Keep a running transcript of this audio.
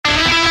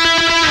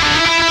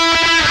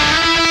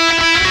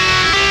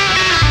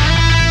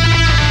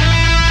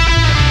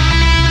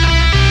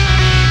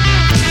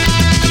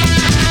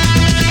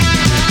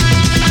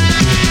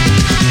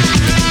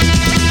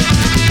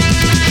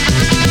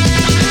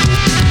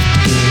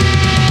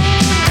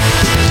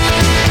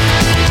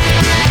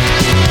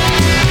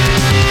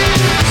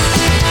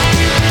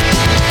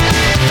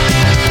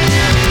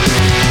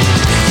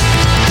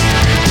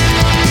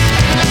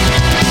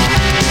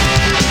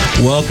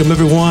Welcome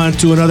everyone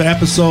to another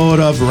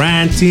episode of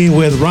Ranting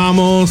with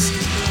Ramos.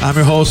 I'm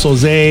your host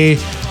Jose.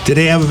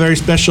 Today I have a very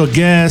special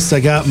guest. I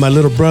got my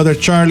little brother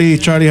Charlie.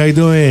 Charlie, how you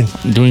doing?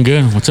 Doing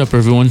good. What's up,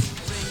 everyone?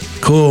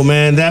 Cool,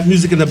 man. That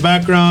music in the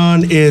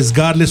background is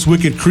Godless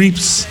Wicked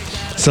Creeps.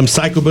 Some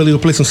psychobilly. We'll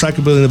play some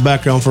psychobilly in the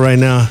background for right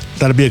now.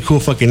 That'd be a cool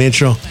fucking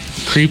intro.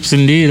 Creeps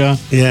indeed, huh?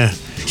 Yeah.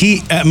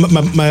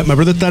 My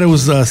brother thought it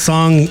was a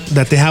song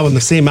that they have on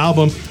the same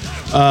album.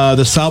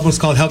 This album's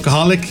called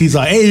Alcoholic. He's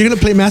like, hey, you're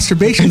gonna play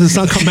masturbation. There's a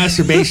song called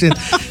Masturbation.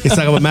 It's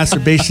talking about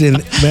masturbation in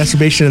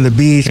the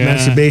beach,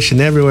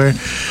 masturbation everywhere.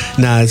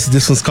 Nah,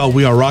 this one's called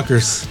We Are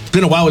Rockers. It's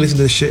been a while we listened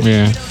to this shit.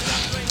 Yeah.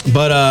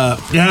 But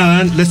yeah,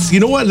 man, let's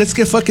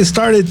get fucking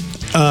started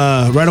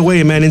right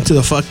away, man, into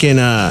the fucking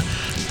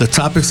the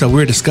topics that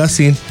we're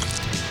discussing.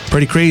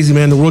 Pretty crazy,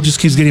 man. The world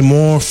just keeps getting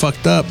more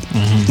fucked up.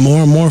 Mm-hmm.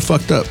 More and more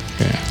fucked up.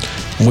 Yeah.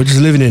 We're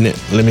just living in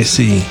it. Let me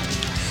see.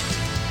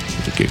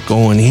 Get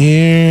going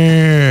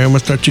here. I'm gonna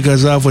start you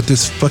guys off with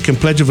this fucking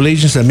Pledge of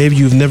Allegiance that maybe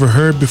you've never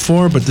heard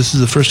before, but this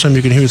is the first time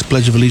you're gonna hear this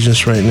Pledge of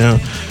Allegiance right now.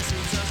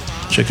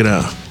 Check it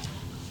out.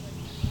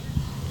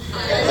 To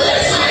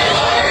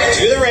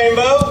the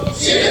rainbow.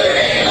 To the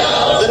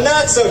rainbow. Of the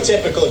not so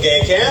typical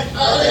gay camp. Of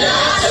the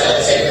not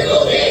so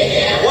typical gay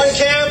camp. One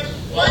camp.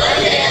 One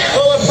camp.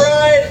 Full of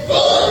pride. Full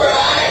of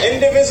pride.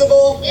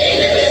 Indivisible.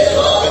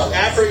 Indivisible. With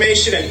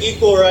affirmation and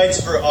equal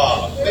rights for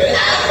all. With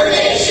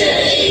affirmation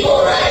and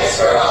equal rights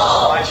for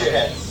all. Watch your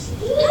heads.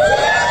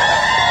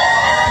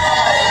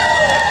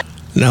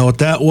 Now what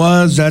that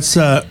was, that's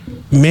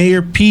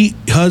Mayor Pete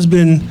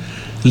husband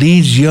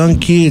leads young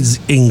kids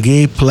in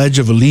gay Pledge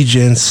of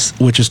Allegiance,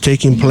 which is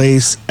taking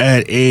place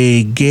at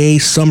a gay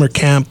summer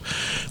camp.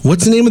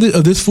 What's the name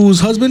of this fool's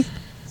husband?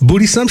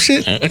 Booty some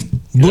shit?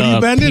 Booty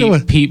bandit Pete, or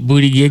what? Pete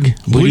Buttigieg.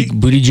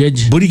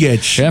 Buttigieg.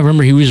 Buttigieg. Yeah, I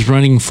remember he was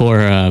running for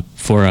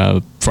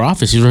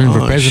office. He was running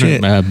for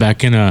president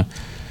back in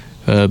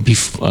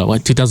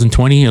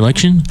 2020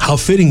 election. How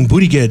fitting,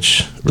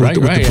 Buttigieg. Right.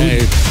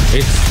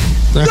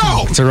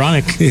 It's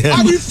ironic.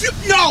 Yeah.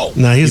 No!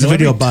 Nah, here's a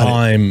video every about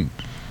time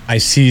I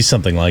see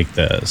something like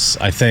this,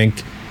 I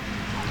think,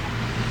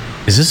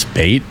 is this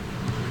bait?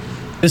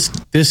 This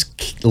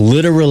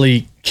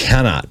literally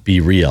cannot be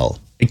real.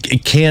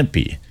 It can't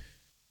be.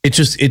 It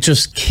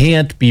just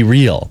can't be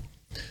real.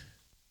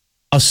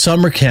 A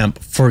summer camp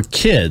for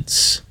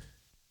kids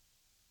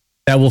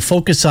that will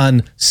focus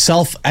on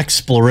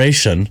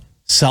self-exploration,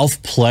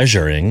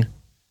 self-pleasuring,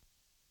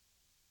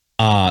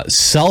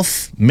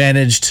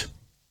 self-managed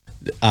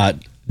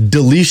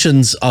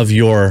deletions of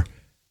your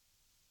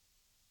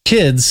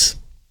kids,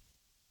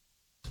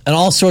 and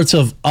all sorts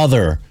of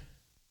other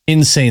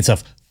insane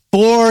stuff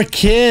for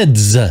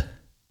kids. Now,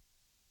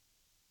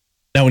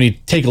 when you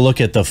take a look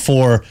at the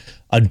 4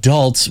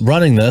 adults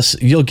running this,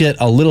 you'll get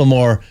a little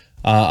more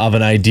of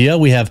an idea.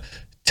 We have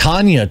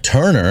Tanya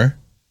Turner,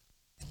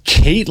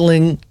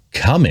 Caitlin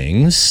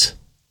Cummings,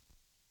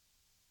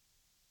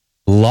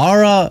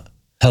 Laura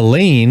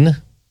Helene,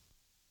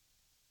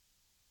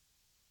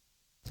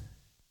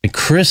 and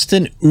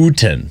Kristen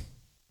Uten.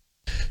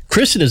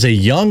 Kristen is a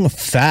young,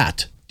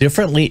 fat,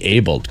 differently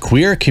abled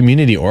queer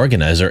community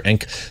organizer,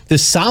 and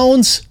this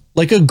sounds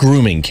like a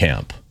grooming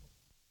camp.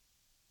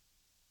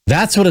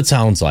 That's what it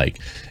sounds like.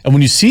 And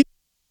when you see...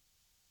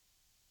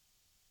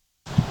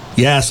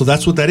 Yeah, so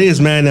that's what that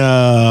is, man.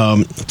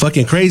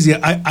 Fucking crazy.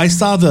 I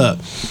saw the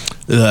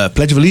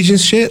Pledge of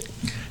Allegiance shit,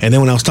 and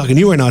then when I was talking to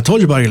you right now, I told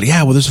you about it. Like,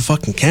 yeah, well, there's a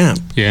fucking camp.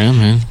 Yeah,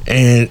 man.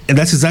 And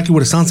that's exactly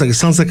what it sounds like. It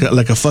sounds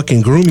like a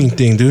fucking grooming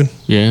thing, dude.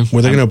 Yeah.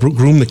 Where they're gonna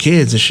groom the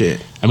kids and shit.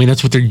 I mean,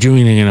 that's what they're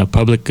doing in a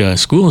public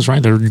schools,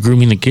 right? They're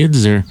grooming the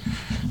kids. They're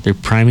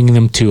priming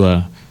them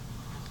to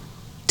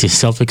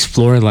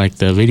self-explore, like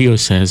the video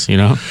says, you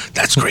know.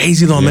 That's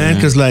crazy though, man.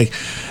 Because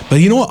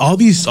but you know what? All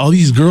these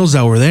girls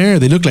that were there,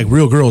 they look like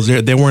real girls.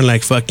 They weren't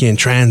like fucking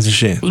trans and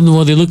shit.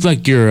 Well, they look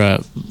like your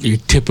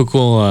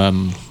typical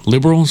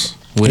liberals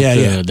with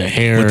the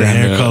hair, with the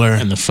hair color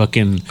and the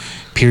fucking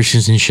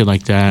piercings and shit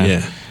like that.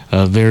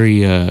 Yeah,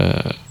 very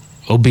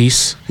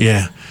obese.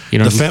 Yeah, you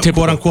know, the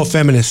quote unquote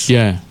feminists.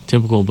 Yeah,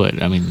 typical.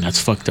 But I mean, that's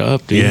fucked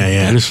up, dude.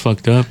 Yeah, that is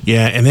fucked up.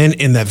 Yeah, and then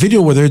in that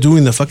video where they're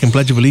doing the fucking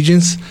Pledge of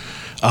Allegiance,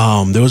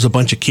 there was a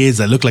bunch of kids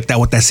that looked like that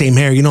with that same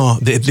hair. You know,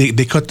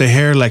 they cut their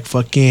hair like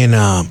fucking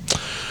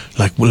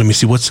let me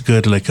see what's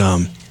good like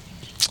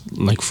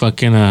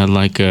fucking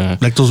like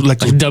those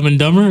Dumb and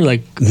Dumber,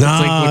 like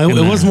nah, it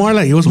was more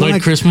like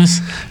like Christmas.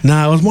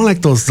 Nah, it was more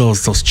like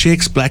those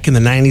chicks back in the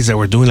 90s that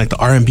were doing like the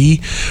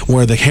R&B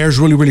where the hair's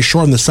really really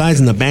short on the sides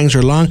and the bangs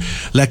are long,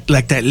 like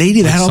that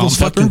lady that like had all those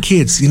fucking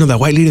kids. You know, that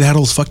white lady that had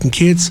all those fucking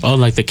kids. Oh,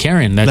 like the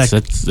Karen. That's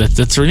her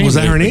name. Was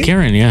that her name?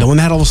 Karen, yeah. The one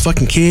that had all those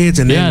fucking kids,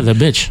 and then, the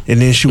bitch.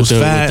 And then she was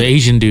fat. With the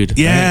Asian dude.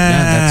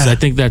 Yeah, I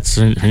think that's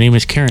her name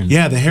is Karen.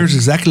 Yeah, the hair's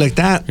exactly like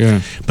that.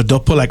 Yeah, but they'll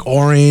put like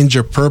orange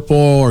or purple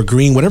or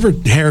green, whatever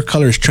hair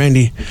color is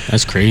trendy.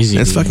 That's crazy.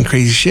 That's fucking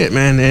crazy shit,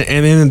 man.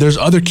 And then there's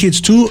other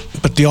kids too,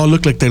 but they all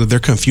look like they're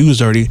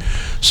confused already.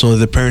 So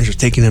the parents are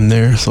taking them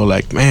there. So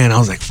like, man, I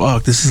was like,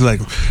 fuck, this is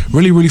like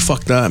really, really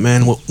fucked up,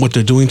 man. What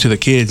they're doing to the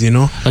kids, you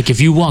know? Like if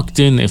you walked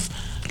in,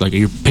 like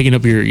you're picking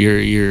up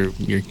your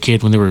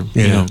kid when they were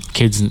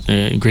kids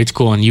in grade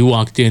school, and you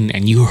walked in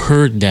and you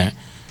heard that,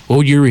 what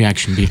would your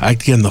reaction be?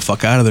 I'd get them the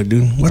fuck out of there,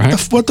 dude. What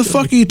the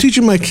fuck are you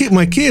teaching my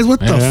kids? What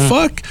the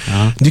fuck?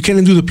 You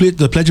can't do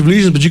the Pledge of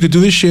Allegiance, but you could do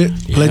this shit.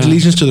 Pledge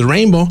allegiance to the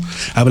rainbow.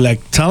 I'd be like,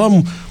 tell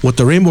them what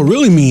the rainbow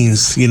really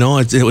means. You know,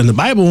 it's in the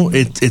Bible.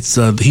 It's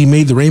he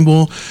made the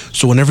rainbow,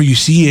 so whenever you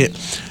see it,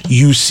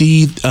 you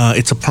see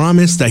it's a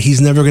promise that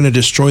he's never going to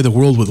destroy the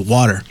world with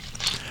water.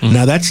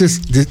 Now that's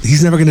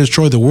he's never going to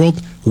destroy the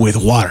world with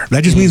water.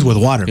 That just means with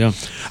water. Yeah.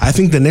 I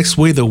think the next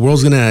way the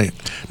world's going to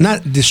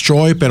not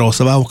destroy, pero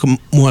a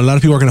lot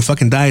of people are going to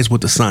fucking die is with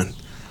the sun.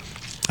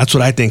 That's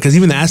what I think. Because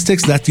even the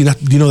Aztecs, that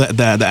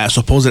the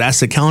supposed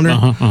Aztec calendar,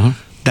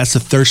 that's the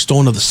third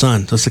stone of the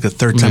sun. So it's like the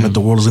third time that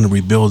the world is going to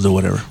rebuild or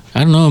whatever. I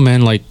don't know,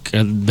 man. Like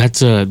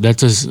that's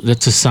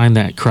a sign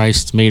that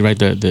Christ made, right?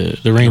 The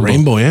rainbow. The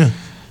rainbow, yeah.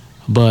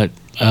 But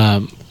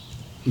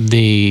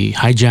they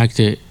hijacked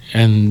it.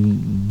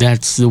 And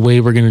that's the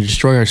way we're going to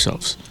destroy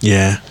ourselves.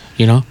 Yeah.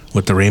 You know?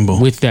 With the rainbow.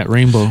 With that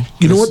rainbow.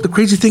 You know what the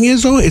crazy thing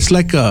is, though? It's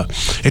like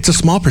it's a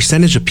small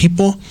percentage of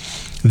people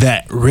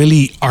that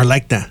really are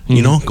like that.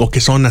 You know? O que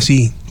son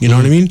así. You know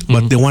what I mean?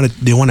 But they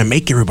want to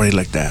make everybody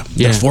like that.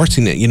 Yeah. They're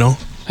forcing it, you know?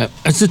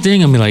 That's the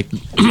thing. I mean, like,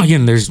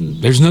 again, there's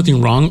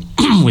nothing wrong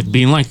with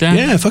being like that.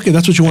 Yeah, fuck it.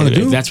 That's what you want to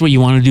do. That's what you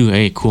want to do.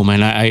 Hey, cool, man.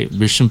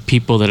 There's some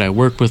people that I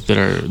work with that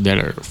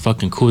are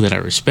fucking cool, that I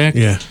respect.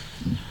 Yeah.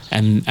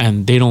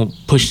 And they don't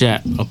push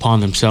that upon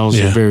themselves.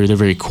 Yeah. They're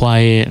very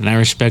quiet, and I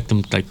respect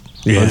them, like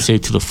I would say,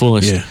 to the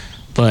fullest. Yeah.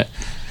 But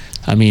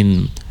I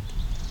mean,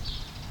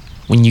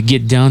 when you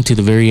get down to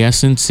the very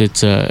essence,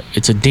 it's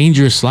a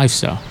dangerous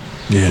lifestyle.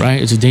 Yeah.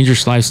 Right? It's a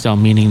dangerous lifestyle,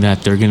 meaning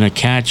that they're gonna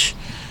catch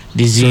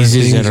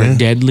diseases that are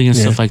deadly and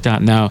stuff like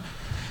that. Now,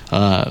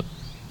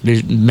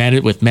 there's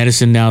with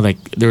medicine now,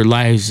 like their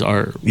lives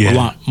are a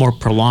lot more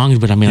prolonged,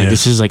 but I mean, like,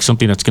 this is like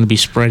something that's going to be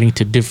spreading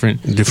to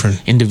different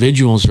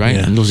individuals, right?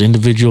 And those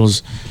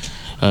individuals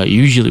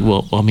usually,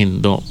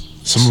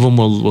 some of them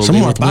will some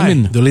live are with bi.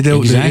 women. They'll live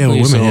with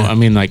women. So I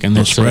mean, like, and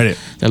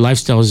their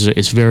lifestyle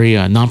is very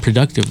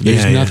non-productive.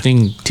 There's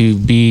nothing to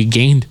be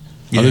gained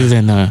other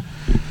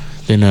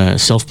than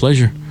self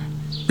pleasure.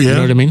 You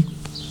know what I mean?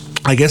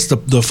 I guess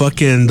the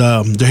fucking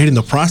they're hitting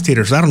the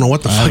prostators. I don't know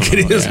what the fuck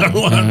it is. I don't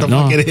know what the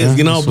fuck it is.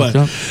 You know, but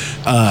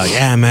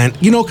yeah, man.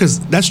 You know,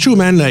 because that's true,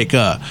 man. Like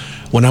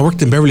when I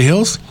worked in Beverly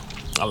Hills,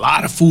 a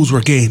lot of fools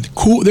were gay.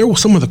 Cool. There were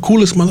some of the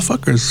coolest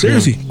motherfuckers.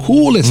 Seriously,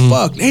 cool as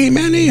fuck. Hey,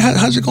 man. Hey,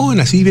 how's it going?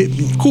 I see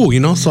it. Cool.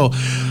 You know. So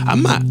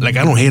I'm not like,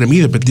 I don't hate them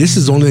either. But this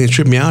is the only thing that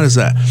tripped me out is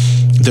that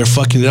they're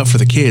fucking it up for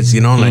the kids.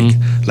 You know,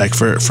 like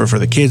for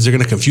the kids, they're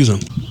gonna confuse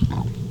them.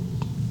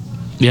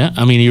 Yeah,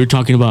 I mean, you were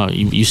talking about,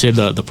 you said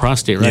the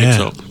prostate, right? Yeah.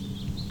 So,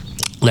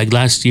 like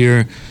last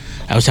year,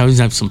 I was having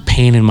some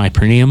pain in my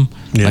perineum.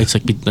 Yeah. Like,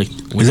 it's like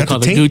what's it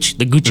called?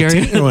 The gooch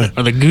area?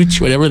 Or the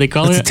gooch, whatever they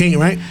call it. That's the taint,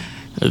 right?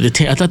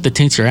 I thought the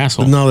taint's your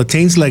asshole. No, the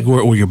taint's like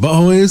where your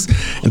butthole is,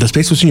 and the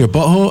space between your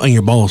butthole and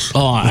your balls.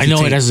 Oh, I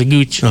know it as the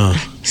gooch.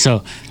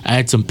 So I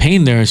had some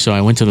pain there, so I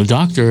went to the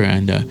doctor,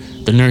 and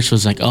the nurse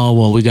was like, "Oh,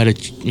 well, you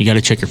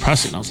gotta check your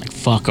prostate." And I was like,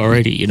 "Fuck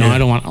already," you know. I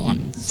don't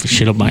want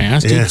shit up my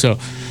ass, dude. So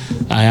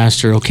I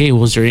asked her, "Okay,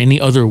 was there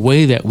any other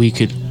way that we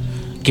could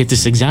get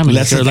this examined?"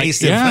 Less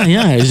invasive.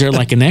 Yeah. Is there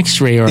like an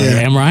X-ray or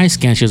an MRI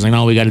scan? She was like,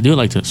 "No, we got to do it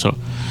like this." So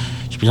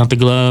she put out the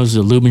gloves,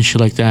 the lube, and shit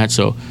like that.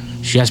 So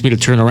she asked me to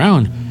turn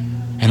around.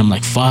 And I'm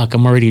like, fuck,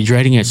 I'm already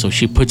dreading it. So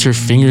she puts her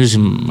fingers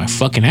in my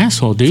fucking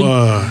asshole, dude.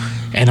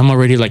 And I'm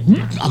already like,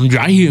 I'm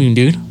dry heaving,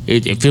 dude.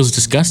 It feels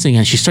disgusting.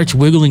 And she starts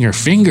wiggling her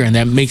finger, and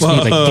that makes me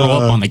like throw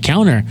up on the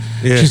counter.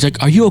 Yeah. She's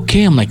like, are you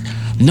okay? I'm like,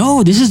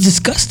 no, this is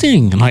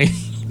disgusting. I'm like,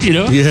 you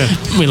know? Yeah.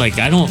 I mean, like,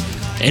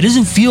 it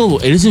doesn't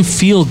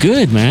feel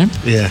good, man.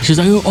 Yeah. She's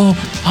like,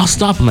 oh, I'll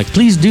stop. I'm like,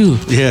 please do.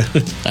 Yeah.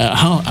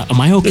 How am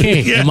I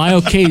okay? Yeah. Am I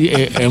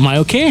okay? Am I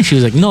okay? And she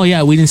was like, no,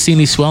 yeah, we didn't see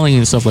any swelling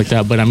and stuff like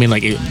that. But I mean,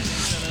 like,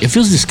 it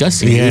feels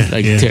disgusting. Yeah.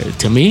 Dude. Like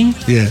to me.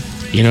 Yeah.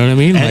 You know what I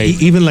mean? And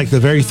like, even like the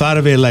very thought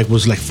of it, like,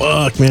 was like,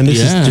 fuck, man,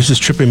 this is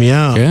tripping me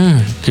out.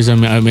 Yeah. Because I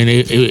mean,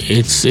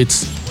 it's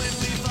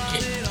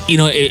you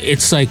know,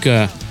 it's like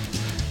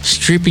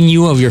stripping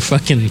you of your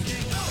fucking.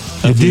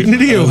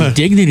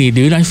 Dignity,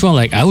 dude. I felt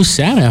like I was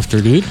sad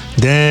after, dude.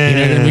 Damn.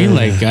 You know what I mean?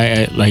 Like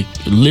I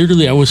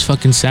literally, I was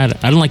fucking sad.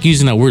 I don't like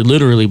using that word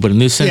literally, but in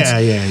this sense,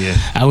 yeah.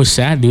 I was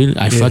sad, dude.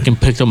 I fucking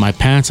picked up my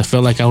pants. I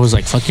felt like I was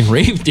like fucking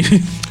raped,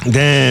 dude.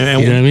 Damn.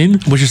 You know what I mean?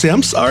 Would you say,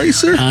 I'm sorry,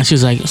 sir? She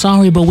was like,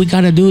 sorry, but we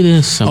gotta do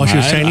this. She was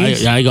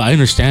Chinese? I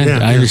understand. Yeah,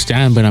 I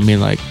understand, but I mean,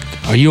 like,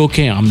 are you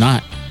okay? I'm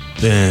not.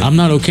 Damn. I'm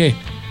not okay.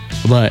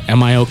 But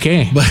am I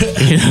okay? But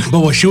but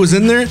when she was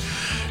in there,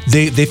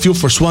 they feel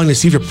for swelling to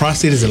see if your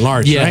prostate is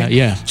enlarged, right?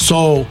 Yeah.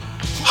 So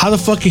how the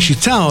fuck can she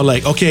tell?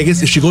 Like, okay, I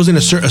guess if she goes in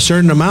a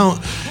certain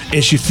amount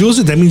and she feels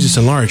it, that means it's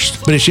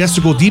enlarged. But if she has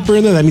to go deeper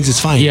in there, that means it's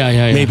fine.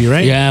 Yeah. Maybe,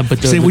 right? Yeah, but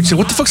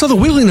what the fuck's all the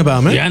wiggling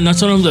about, man? Yeah, and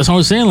that's what I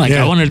was saying. Like,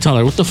 I wanted to tell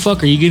her, what the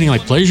fuck, are you getting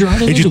like pleasure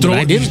out of it?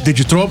 Did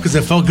you throw up because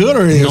it felt good,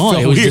 or no?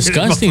 It was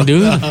disgusting,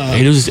 dude.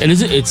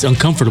 It's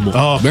uncomfortable.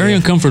 Oh, okay. Very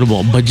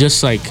uncomfortable. But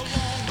just like,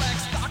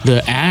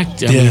 the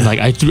act. I mean, like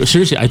I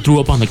threw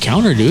up on the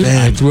counter, dude.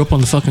 Damn. I threw up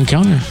on the fucking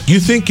counter. You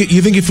think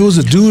if it was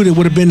a dude, it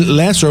would have been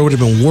less or it would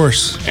have been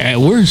worse?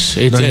 Worse.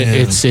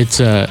 It's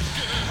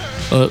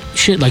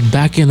shit. Like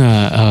back in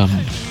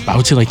I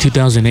would say like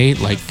 2008.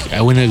 Like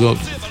I went to go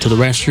to the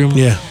restroom.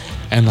 Yeah.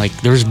 And like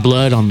there's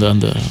blood on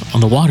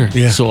the water.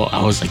 Yeah. So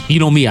I was like, you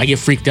know me, I get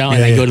freaked out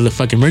and I Yeah. go to the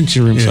fucking emergency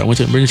room. So Yeah. I went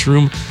to the emergency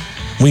room.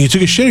 When you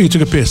took a shit or you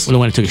took a piss? Well,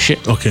 when I took a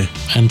shit. Okay.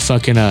 And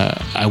fucking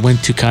I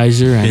went to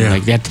Kaiser and Yeah.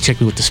 like they had to check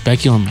me with the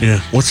speculum.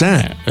 Yeah. What's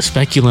that? A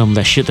speculum,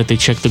 that shit that they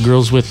check the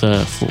girls with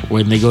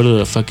when they go to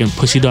the fucking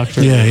pussy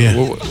doctor. Yeah, yeah.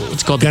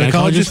 What's called the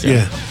Gynecologist?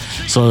 gynecologist?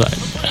 Yeah. So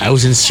I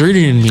was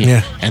inserted in me.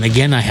 Yeah. And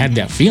again, I had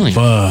that feeling.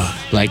 Fuck.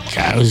 Like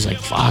I was like,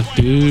 fuck,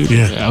 dude.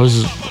 Yeah. I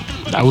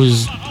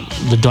was.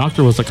 The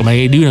doctor was like, "Am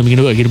I, dude? I'm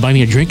gonna buy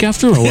me a drink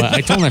after or what?"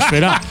 I told him that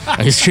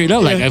straight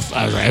up. Like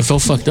I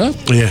felt fucked up.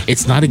 Yeah.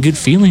 It's not a good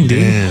feeling,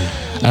 dude. Yeah.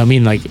 I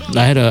mean, like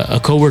I had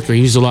a coworker.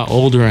 He was a lot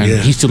older, and Yeah.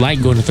 he used to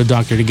like going to the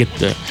doctor to get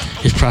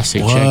his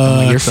prostate checked. I'm like,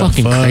 What you're the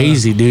fucking fuck?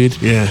 crazy, dude.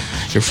 Yeah.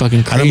 You're fucking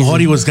I crazy. don't know how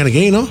he was kind of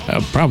gay, no?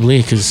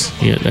 Probably because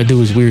that dude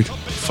was weird.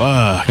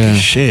 Fuck. Yeah.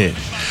 Shit.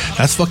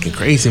 That's fucking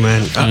crazy,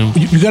 man.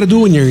 You got to do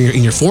it when you're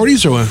in your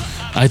 40s or what?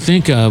 I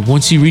think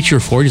once you reach your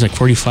 40s, like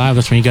 45,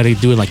 that's when you got to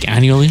do it like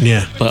annually.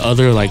 Yeah. But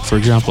other, like, for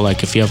example,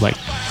 like if you have like,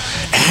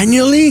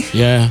 Annually?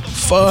 yeah. I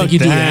Fuck think you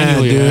do it that,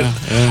 annually, dude.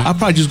 yeah. I'll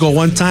probably just go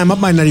one time. I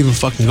might not even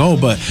fucking go,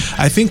 but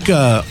I think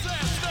a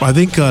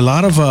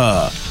lot of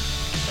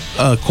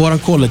quote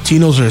unquote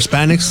Latinos or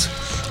Hispanics,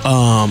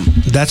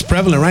 that's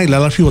prevalent, right? A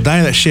lot of people die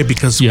of that shit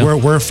because Yeah.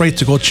 we're afraid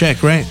to go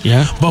check, right?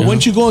 Yeah, But yeah.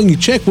 once you go and you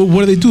check, what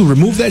do they do?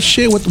 Remove that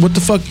shit? What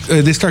the fuck?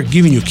 They start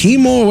giving you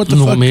chemo? Or what the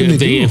No, fuck maybe can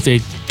they do? if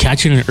they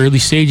catch it in early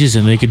stages,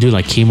 and they could do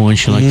like chemo and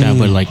shit like that.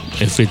 But like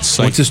if it's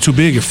like Once it's too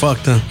big, you're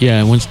fucked, huh?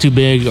 yeah, when it's too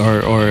big,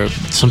 or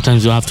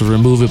sometimes you'll have to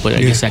remove it. But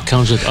I guess that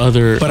comes with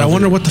other. But I other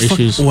wonder what the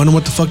issues. fuck. Wonder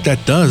what the fuck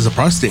that does. The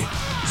prostate.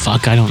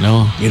 Fuck, I don't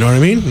know. You know what I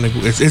mean? Like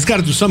it's got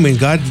to do something.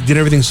 God did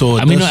everything so.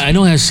 I mean, I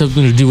know it has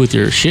something to do with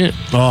your shit.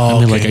 Oh, I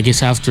mean, like okay. I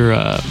guess after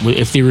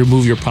if they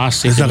remove your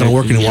prostate, it's not gonna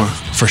work anymore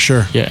for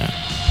sure. Yeah,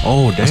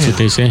 Oh damn. that's what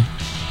they say.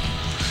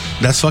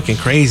 That's fucking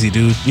crazy,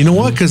 dude. You know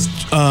what? Because,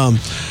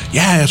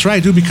 yeah, that's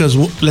right, dude. Because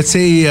let's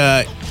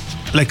say,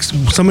 like,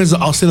 someone's,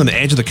 I'll sit on the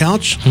edge of the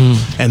couch,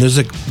 and there's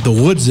like the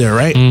woods there,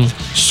 right?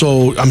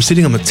 So I'm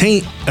sitting on the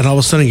taint, and all of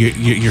a sudden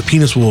your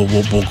penis will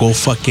go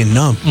fucking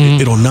numb.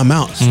 It'll numb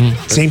out.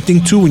 Same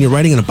thing too when you're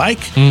riding on a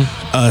bike,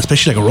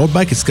 especially like a road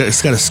bike. It's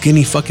got a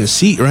skinny fucking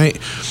seat, right?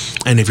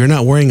 And if you're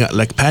not wearing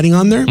like padding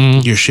on there,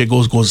 your shit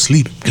goes to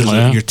sleep because Oh,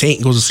 yeah. your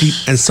taint goes to sleep.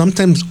 And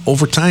sometimes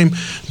over time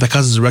that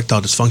causes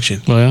erectile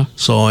dysfunction. Oh yeah,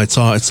 So it's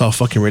all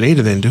fucking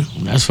related then, dude.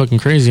 that's fucking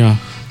crazy, huh?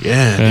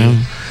 Yeah, Yeah.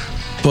 dude.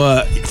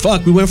 But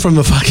fuck, we went from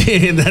the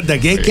fucking that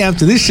gay camp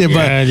to this shit.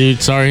 Yeah,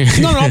 dude. Sorry. But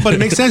no, but it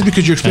makes sense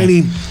because you're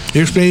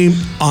explaining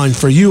on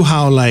for you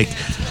how like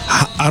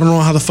I don't know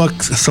how the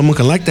fuck someone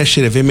can like that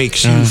shit if it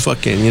makes you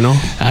fucking, you know.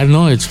 I don't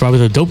know. It's probably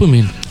the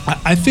dopamine.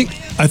 I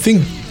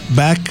think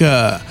back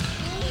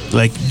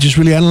like just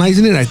really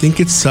analyzing it, I think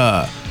it's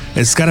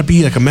got to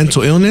be like a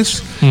mental illness.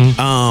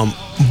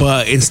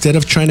 But instead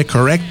of trying to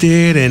correct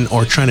it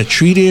or trying to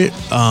treat it,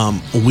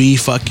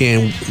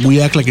 we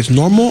act like it's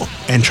normal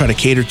and try to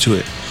cater to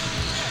it.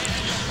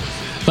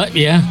 But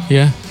yeah.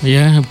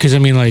 Because I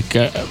mean, like,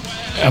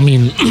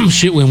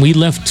 shit. When we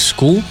left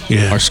school,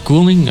 Yeah. our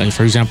schooling,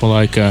 for example,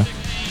 like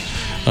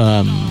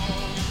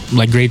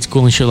grade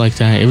school and shit like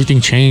that,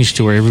 everything changed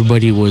to where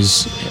everybody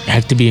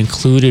had to be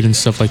included and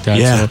stuff like that.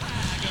 Yeah. So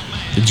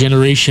the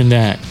generation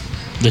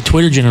the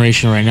Twitter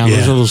generation right now, Yeah.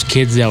 those are those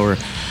kids that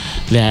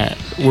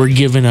were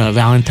given a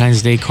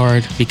Valentine's Day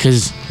card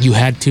because you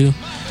had to.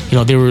 You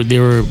know, they're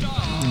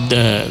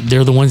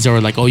the ones that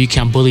were like, oh, you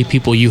can't bully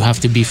people. You have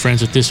to be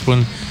friends with this one.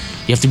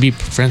 You have to be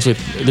friends with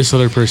this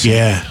other person.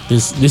 Yeah.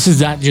 This is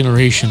that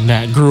generation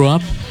that grew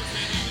up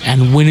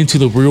and went into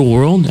the real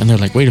world, and they're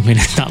like, wait a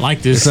minute, it's not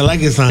like this. It's not like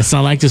this, huh? It's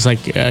not like this.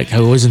 Like I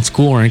was in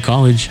school or in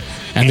college,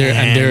 and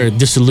they're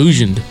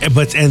disillusioned.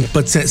 But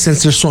since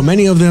there's so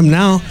many of them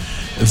now,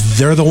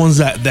 they're the ones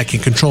that can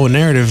control a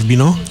narrative, you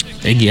know.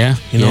 Yeah,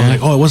 You know,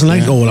 like, oh, it wasn't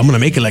like, oh, well, I'm gonna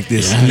make it like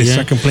this, and they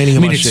start complaining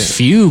about it's shit.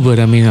 few, but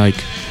I mean, like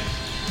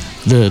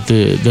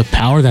the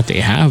power that they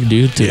have,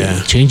 dude, to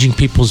Yeah. changing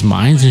people's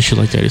minds and shit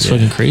like that is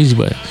fucking crazy.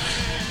 But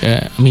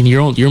I mean,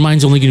 your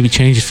mind's only gonna be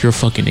changed if you're a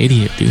fucking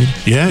idiot, dude.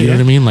 Yeah, you know yeah. what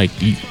I mean? Like,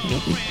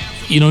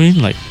 you know what I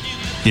mean? Like,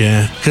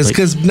 Yeah,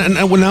 because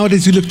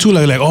nowadays you look too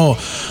like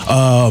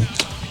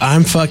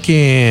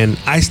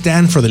I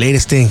stand for the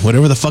latest thing,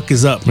 whatever the fuck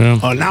is up. Yeah.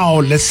 Oh, now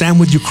let's stand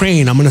with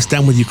Ukraine. I'm gonna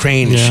stand with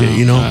Ukraine and Yeah, shit.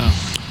 You know, yeah.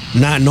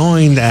 not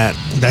knowing that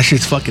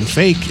shit's fucking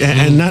fake,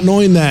 and not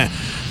knowing that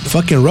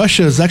fucking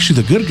Russia is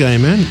actually the good guy,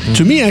 man.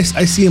 To me, I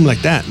see him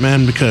like that,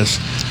 man, because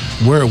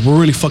we're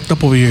really fucked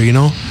up over here, you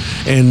know.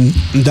 And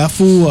that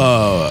fool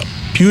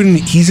Putin,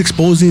 he's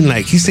exposing,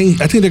 like, he's saying,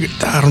 I think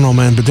I don't know,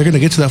 man, but they're gonna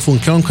get to that fool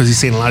and kill him because he's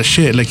saying a lot of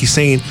shit. Like, he's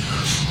saying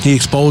he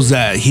exposed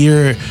that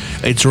here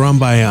it's run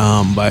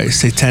by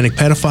satanic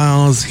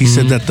pedophiles. He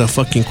said that the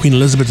fucking Queen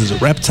Elizabeth is a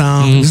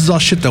reptile. This is all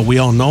shit that we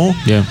all know.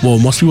 Yeah. Well,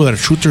 most people that are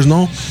truthers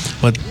know,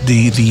 but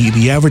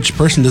the average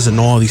person doesn't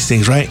know all these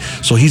things, right?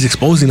 So he's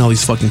exposing all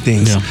these fucking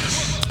things. Yeah.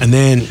 And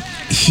then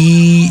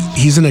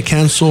he's gonna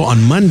cancel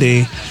on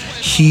Monday.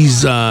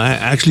 He's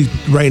actually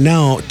right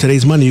now,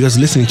 today's Monday, you guys are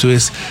listening to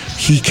this,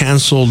 he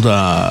canceled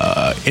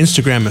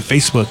Instagram and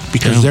Facebook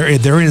because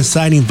they're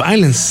inciting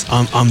violence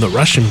on the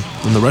Russian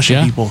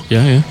people.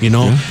 Yeah. You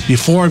know, Yeah.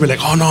 before they'd be like,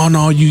 oh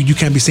no, you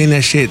can't be saying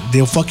that shit.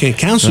 They'll fucking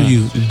cancel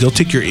you. They'll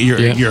take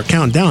your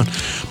account down.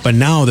 But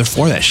now they're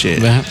for that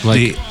shit. Yeah,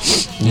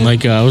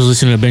 I was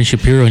listening to Ben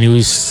Shapiro and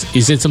he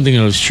said something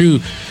that was true.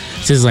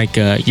 It says like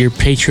your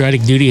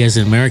patriotic duty as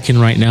an American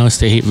right now is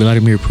to hate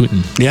Vladimir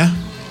Putin. Yeah.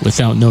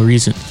 Without no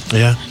reason.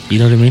 Yeah. You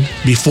know what I mean?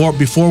 Before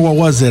what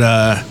was it?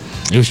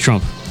 It was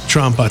Trump.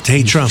 Trump, to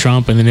hate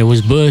Trump. And then it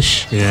was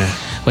Bush. Yeah.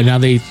 But now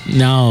they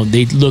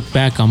look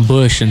back on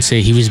Bush and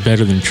say he was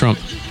better than Trump.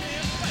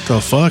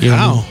 The fuck? You know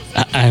How? what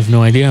I mean? I have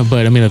no idea.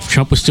 But I mean, if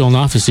Trump was still in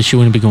office, this shit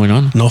wouldn't be going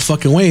on. No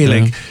fucking way. Yeah.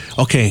 Like,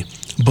 okay,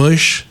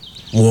 Bush,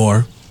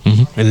 war,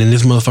 and then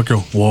this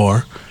motherfucker,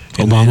 war.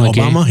 And then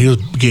Obama, he was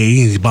gay.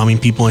 He's bombing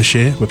people and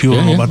shit. But people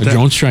don't know about the that.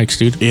 drone strikes,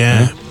 dude.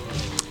 Yeah.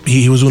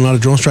 He was doing a lot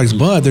of drone strikes,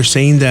 but they're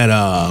saying that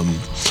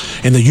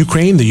in the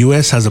Ukraine, the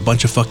U.S. has a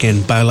bunch of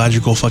fucking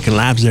biological fucking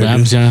labs there.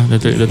 Labs,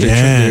 dude.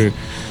 yeah.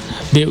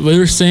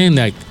 They're saying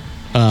that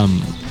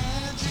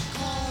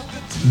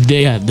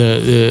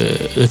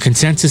the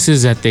consensus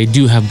is that they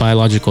do have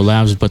biological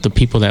labs, but the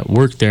people that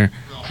work there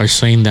are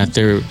saying that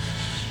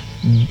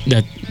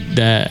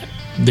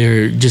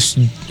they're just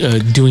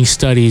doing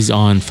studies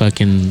on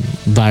fucking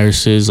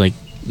viruses, like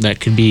that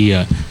could be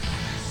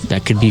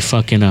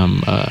fucking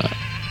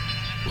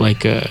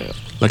like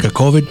a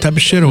COVID type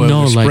of shit, or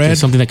no, like spread?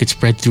 something that could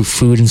spread through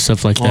food and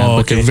stuff like that. Oh,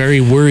 But they're okay.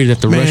 very worried that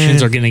the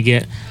Russians are gonna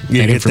get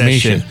that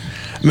information. That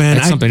shit. Man,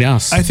 that's something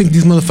else. I think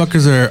these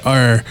motherfuckers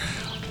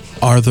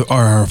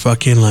are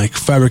fucking like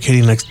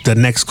fabricating like the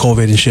next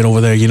COVID and shit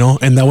over there, you know.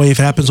 And that way, if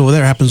it happens over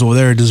there, it happens over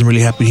there. It doesn't really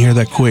happen here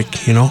that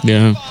quick, you know.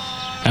 Yeah,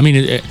 I mean,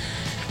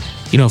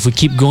 if we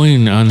keep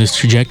going on this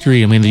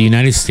trajectory, I mean, the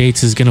United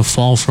States is gonna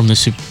fall from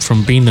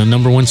being the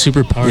number one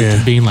superpower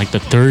to being like the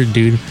third,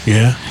 dude.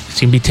 Yeah,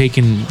 it's gonna be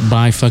taken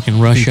by fucking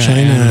Russia,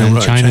 China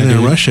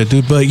and Russia,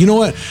 dude. But you know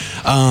what?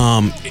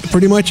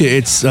 Pretty much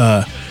it's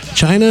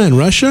China and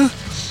Russia.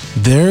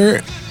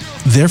 They're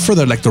for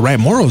the right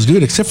morals,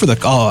 dude. Except for the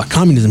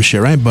communism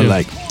shit, right? But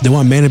like they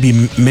want men to be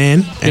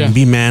men and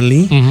be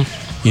manly,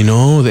 you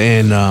know,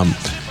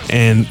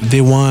 and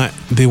they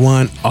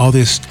want all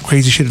this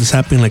crazy shit that's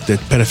happening, like the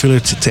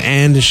pedophilia to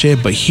end and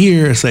shit. But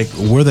here it's like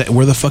we're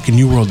the fucking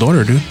new world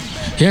order, dude.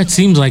 Yeah, it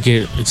seems like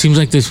it. It seems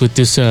like this with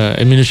this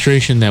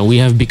administration that we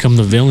have become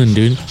the villain,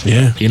 dude.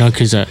 Yeah, you know,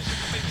 because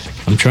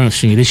I'm trying to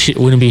see this shit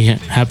wouldn't be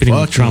happening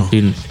with Trump,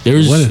 dude.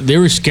 They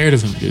were scared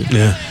of him, dude.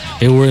 Yeah.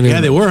 They were,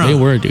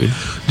 dude.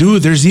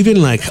 Dude, there's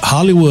even like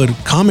Hollywood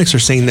comics are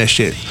saying that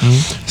shit.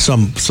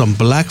 Some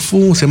black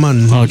fool,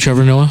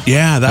 Trevor Noah.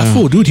 Yeah, that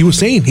fool, dude. He was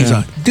saying he's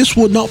like, this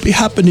would not be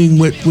happening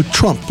with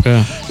Trump.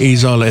 Yeah.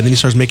 He's all, and then he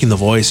starts making the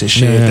voice and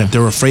shit that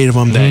they're afraid of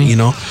him. That you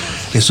know,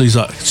 and so he's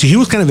like, so he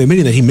was kind of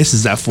admitting that he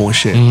misses that fool and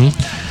shit.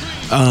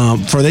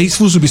 For these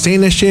fools to be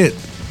saying that shit,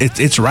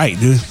 it's right,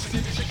 dude.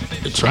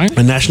 It's right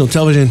on national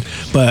television,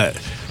 but.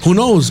 Who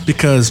knows?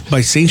 Because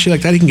by saying shit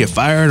like that, he can get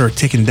fired or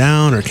taken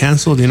down or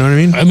canceled. You know what I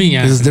mean? I mean,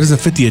 yeah. Because it doesn't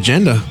fit the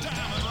agenda.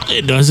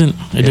 It doesn't.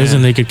 It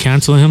doesn't. They could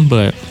cancel him,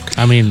 but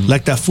I mean,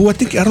 like that fool. I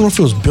don't know if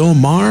it was Bill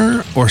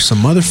Maher or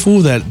some other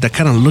fool that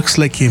kind of looks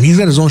like him. He's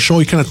got his own show.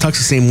 He kind of talks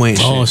the same way.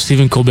 Oh,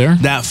 Stephen Colbert.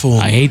 That fool.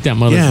 I hate that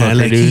motherfucker. Yeah,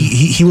 like dude.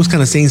 He was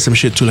kind of saying some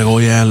shit too, like, oh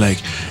yeah,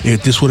 like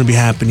if this wouldn't be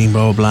happening,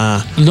 blah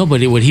blah blah. No,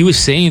 but what he was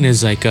saying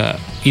is like,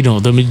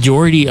 the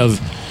majority of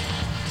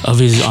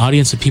his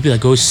audience, of people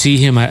that go see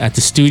him at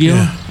the studio.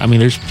 Yeah. I mean,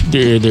 there's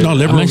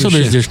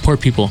poor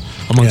people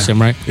amongst them,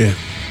 right? Yeah.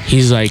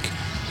 He's like,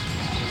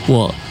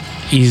 well,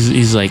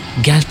 he's like,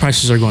 gas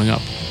prices are going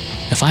up.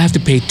 If I have to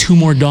pay $2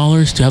 more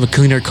to have a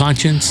cleaner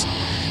conscience,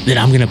 then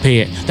I'm gonna pay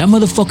it. That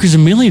motherfucker's a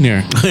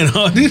millionaire. I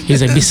know, dude.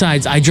 He's like,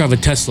 besides, I drive a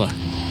Tesla.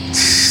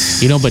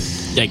 You know, but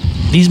like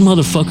these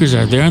motherfuckers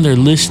are there and they're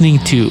listening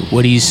to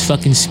what he's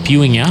fucking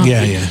spewing out.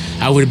 Yeah.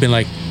 I would have been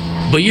like,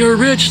 but you're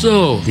rich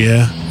though.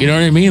 Yeah. You know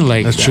what I mean?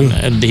 Like that's true.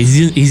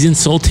 He's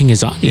insulting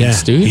his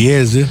audience, dude. He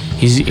is, dude.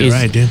 He's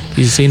right, dude.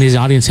 He's saying his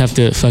audience have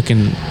to fucking,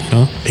 you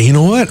know. You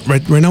know what?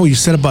 Right now, what you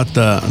said about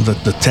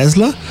the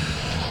Tesla,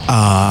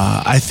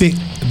 I think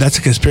that's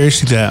a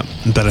conspiracy that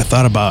I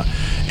thought about,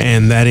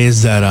 and that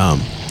is that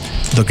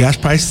the gas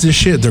prices and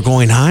shit, they're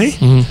going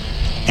high.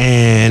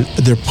 And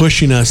they're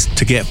pushing us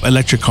to get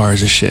electric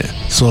cars and shit.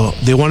 So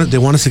they want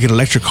us to get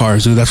electric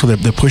cars, dude. That's why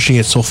they're pushing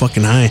it so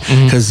fucking high.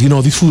 Because you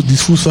know these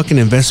fools fucking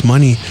invest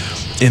money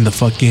in the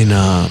fucking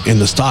in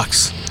the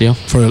stocks. Yeah.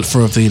 For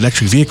the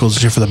electric vehicles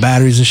and shit, for the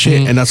batteries and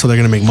shit, and that's how they're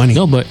gonna make money.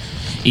 No, but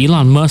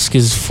Elon Musk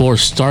is for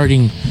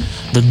starting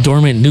the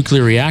dormant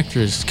nuclear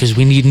reactors because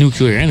we need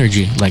nuclear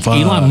energy. Like Fuck.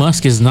 Elon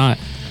Musk is not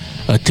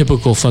a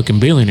typical fucking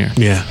billionaire.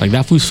 Yeah. Like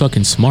that fool's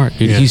fucking smart,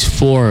 dude. Yeah.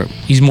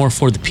 He's more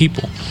for the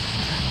people.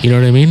 You know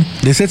what I mean?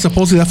 They said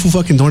supposedly that fool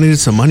fucking donated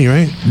some money,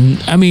 right?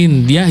 I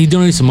mean, yeah, he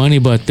donated some money,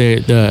 but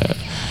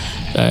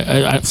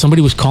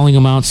somebody was calling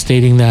him out,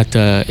 stating that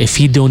if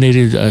he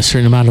donated a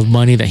certain amount of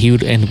money, that he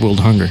would end world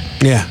hunger.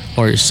 Yeah.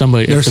 Or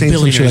somebody, They were if the saying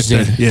some shit billionaires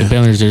like that, did. yeah. The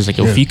billionaires did. It's like,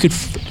 if Yeah. you could,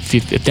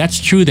 if that's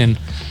true, then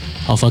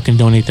I'll fucking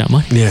donate that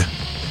money. Yeah.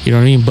 You know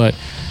what I mean? But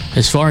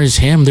as far as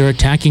him, they're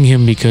attacking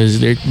him because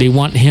they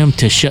want him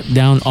to shut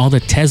down all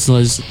the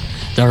Teslas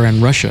that are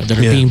in Russia, that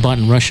are Yeah. being bought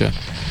in Russia.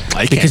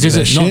 I can't Because do there's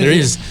that shit. there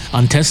is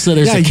on Tesla.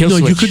 There's a kill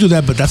switch. you could do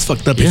that, but that's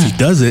fucked up if he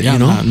does it. Yeah, you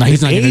know, no,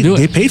 he's not gonna do it.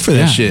 They paid for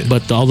that shit.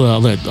 But all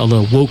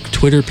the woke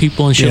Twitter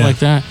people and shit Yeah. like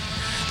that,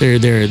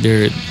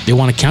 they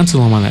want to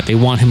cancel him on that. They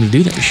want him to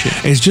do that shit.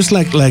 It's just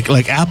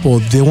like Apple.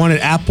 They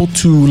wanted Apple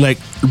to like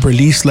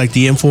release like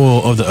the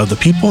info of the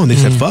people, and they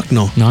said, "Fuck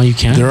no, No, you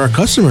can't. they're our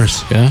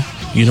customers." Yeah,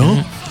 You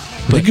know,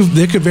 But-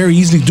 they could very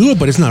easily do it,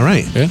 but it's not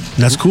right. Yeah.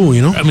 That's cool.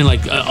 You know, I mean,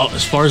 like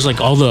as far as like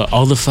all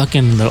the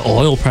fucking the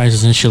oil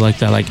prices and shit like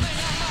that, like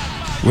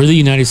we're the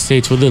United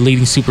States, we're the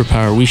leading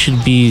superpower. We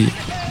should be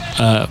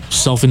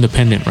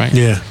self-independent, right?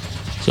 yeah,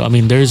 So I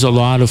mean, there's a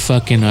lot of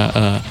fucking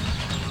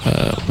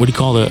what do you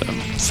call it?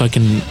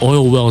 Fucking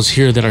oil wells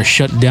here that are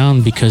shut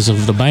down because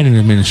of the Biden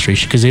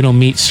administration because they don't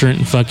meet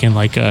certain fucking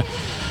like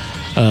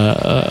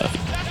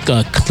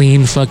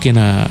clean fucking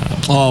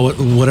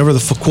whatever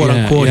the quote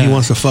Yeah, unquote he yeah.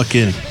 wants to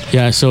fucking.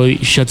 yeah. So he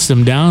shuts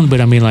them down.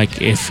 But I mean,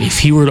 like if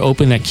he were to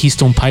open that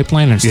Keystone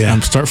pipeline and Yeah.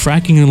 start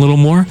fracking a little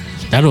more,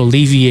 that'll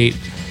alleviate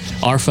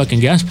our fucking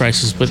gas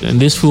prices. But and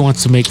this fool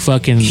wants to make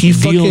fucking He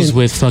deals fucking-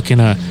 with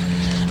fucking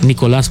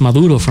Nicolas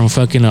Maduro from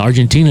fucking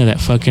Argentina.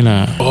 That fucking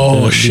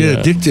Is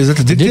that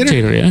the dictator?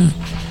 dictator, yeah.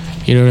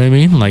 You know what I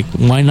mean? Like,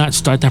 why not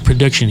start that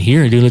production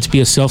here, dude? Let's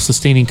be a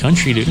self-sustaining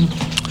country, dude. You know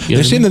They're what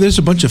I saying mean? that there's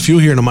a bunch of fuel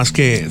here in Omasque.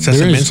 There is.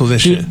 Sacramento,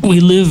 this Dude, shit. we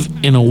live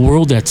in a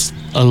world that's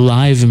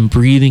alive and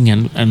breathing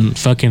and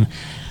fucking.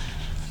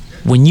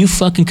 When you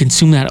fucking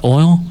consume that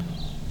oil,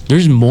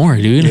 there's more,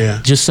 dude. Yeah.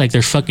 Just like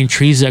there's fucking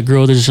trees that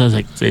grow, there's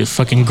like there's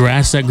fucking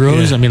grass that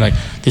grows. Yeah. I mean, like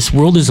this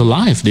world is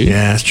alive, dude.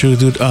 Yeah, it's true,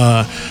 dude.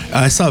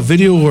 I saw a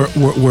video where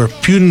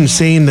Putin is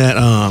saying that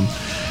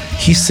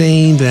he's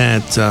saying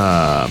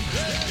that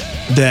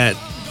that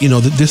you know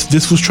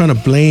this was trying to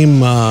blame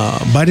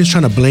Biden's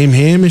trying to blame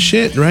him and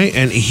shit, right?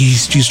 And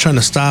he's trying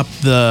to stop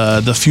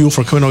the fuel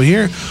from coming over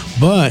here,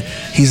 but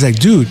he's like,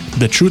 dude,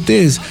 the truth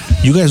is,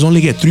 you guys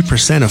only get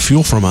 3% of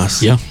fuel from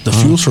us. Yeah. the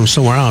fuel's from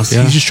somewhere else.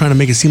 Yeah. He's just trying to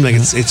make it seem like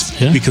it's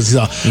Yeah. because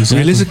Exactly.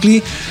 realistically,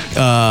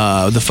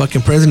 the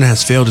fucking president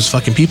has failed his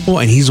fucking people,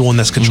 and he's the one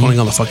that's controlling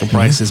all the fucking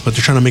prices. But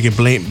they're trying to make it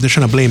blame. They're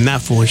trying to blame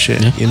that fool and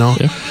shit. Yeah. You know.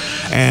 Yeah.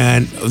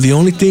 And the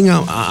only thing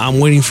I'm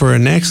waiting for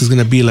next is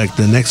gonna be like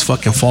the next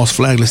fucking false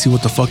flag. Let's see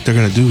what the fuck they're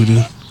gonna do,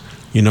 dude.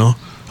 You know.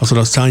 That's what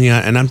I was telling you.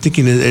 And I'm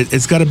thinking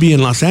it's got to be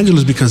in Los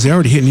Angeles because they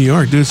already hit New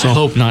York, dude. So I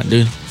hope not,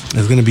 dude.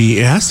 it's gonna be.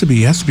 It has to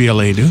be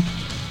LA, dude.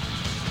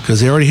 Because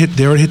they already hit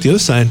the other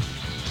side.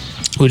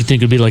 What do you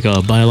think would be like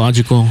a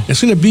biological? It's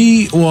gonna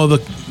be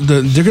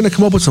they're gonna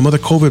come up with some other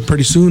COVID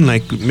pretty soon,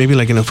 like maybe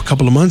like in a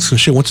couple of months and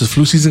shit. Once the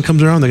flu season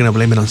comes around, they're gonna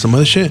blame it on some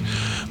other shit.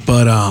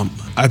 But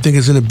I think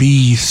it's gonna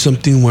be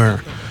something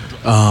where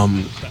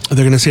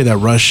they're gonna say that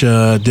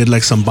Russia did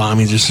like some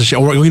bombings or some shit.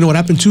 Or you know what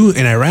happened too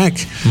in Iraq?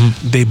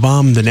 They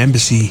bombed an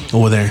embassy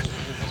over there.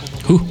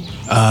 Who?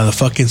 The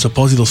fucking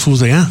supposedly those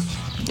fools. Like,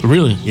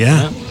 Really?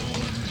 yeah.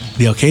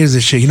 The Al Qaeda's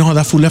and shit. You know how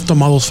that fool left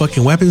them all those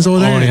fucking weapons over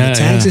there, Oh, and yeah, the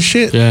tanks yeah. and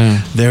shit.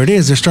 Yeah. There it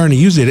is. They're starting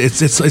to use it.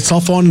 It's all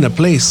falling into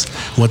place.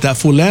 What that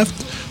fool left,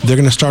 they're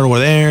gonna start over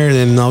there,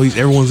 and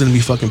everyone's gonna be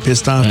fucking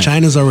pissed off. Yeah.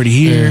 China's already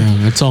here.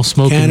 Yeah, it's all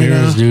smoke and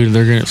Canada. mirrors,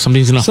 dude.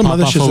 Something's gonna Some pop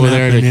other off shit's over gonna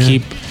there happen, to yeah.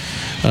 keep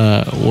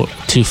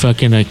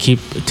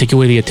take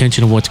away the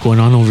attention of what's going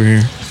on over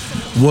here.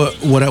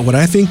 What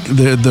I think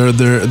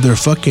their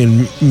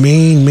fucking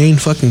main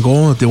fucking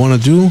goal that they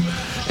want to do,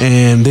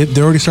 and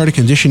they already started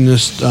conditioning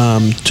us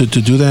to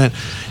do that,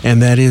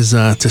 and that is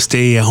to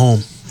stay at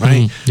home,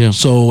 right? yeah.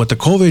 So with the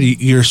COVID,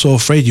 you're so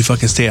afraid you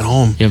fucking stay at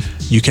home. Yep.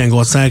 You can't go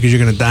outside because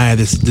you're gonna die.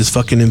 This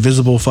fucking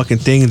invisible fucking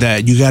thing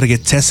that you got to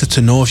get tested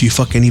to know if you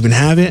fucking even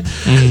have it.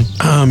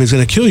 It's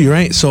gonna kill you,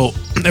 right? So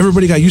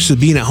everybody got used to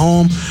being at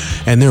home,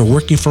 and they're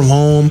working from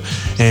home,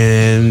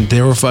 and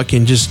they were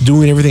fucking just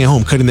doing everything at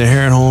home, cutting their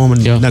hair at home,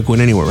 and Yeah. not going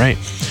anywhere, right?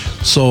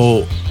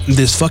 So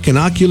this fucking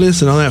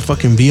Oculus and all that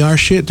fucking VR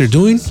shit they're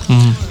doing,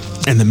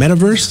 and the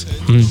metaverse,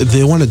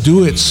 they want to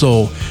do it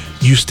so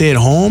you stay at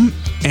home,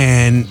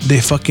 and they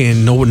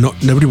fucking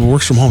nobody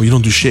works from home. You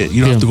don't do shit.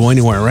 You don't have to go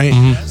anywhere, right?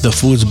 The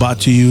food's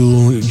bought to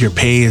you. Your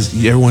pay is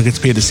everyone gets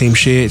paid the same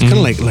shit. It's kind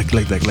of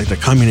like the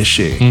communist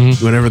shit,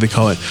 whatever they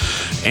call it.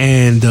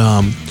 And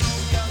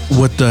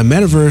with the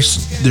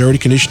metaverse, they're already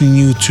conditioning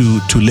you to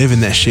live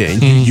in that shit.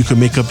 And you can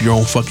make up your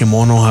own fucking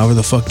mono, however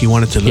the fuck you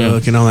want it to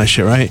look, and all that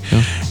shit, right?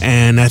 Yeah.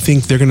 And I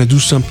think they're gonna do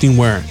something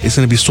where it's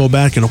gonna be so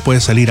bad que no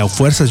puedes salir. A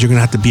fuerzas, you're gonna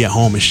have to be at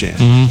home and shit.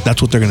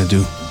 That's what they're gonna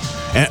do.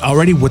 And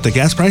already with the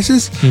gas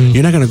prices,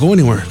 you're not gonna go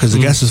anywhere because the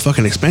gas is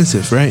fucking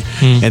expensive, right?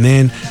 And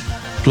then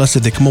plus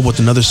if they come up with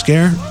another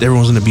scare,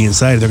 everyone's gonna be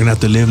inside. They're gonna have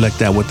to live like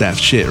that with that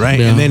shit, right?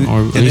 Yeah, And then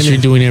or at least you're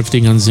doing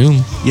everything on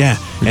Zoom. yeah,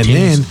 and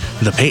Teams. then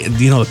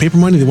the paper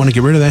money, they want to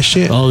get rid of that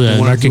shit. Oh, the They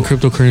wanna American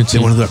cryptocurrency. They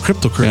want to do a Yeah,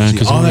 cryptocurrency.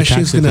 'cause they all wanna that tax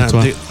shit's it, that's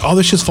why. all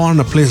this shit's falling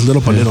into place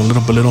little by little,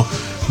 little by little.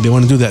 They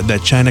want to do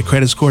that China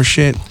credit score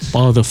shit,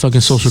 Oh, the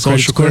fucking social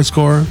credit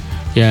score.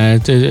 Yeah,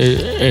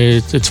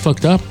 it's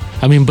fucked up.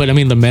 I mean,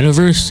 the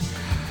metaverse,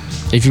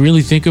 if you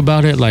really think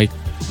about it, like,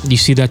 you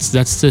see, that's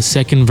the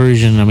second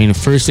version. I mean,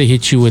 first they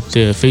hit you with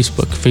the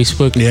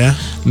Facebook. Yeah.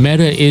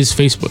 Meta is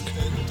Facebook,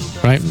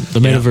 right? The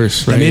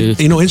metaverse, right? And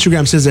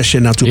Instagram says that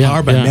shit now too.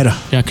 Powered by Meta.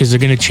 Yeah, because they're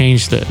gonna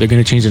change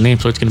the name,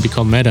 so it's gonna be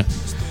called Meta.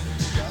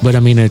 But I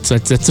mean, that's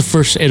the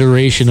first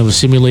iteration of a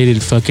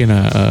simulated fucking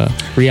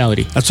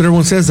reality. That's what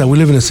everyone says, that we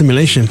live in a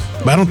simulation.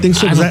 But I don't think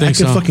so. I 'Cause don't I think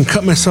can so. fucking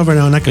cut myself right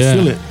now and I can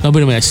feel it. No,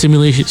 but I mean,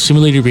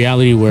 simulated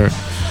reality where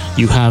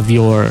you have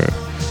your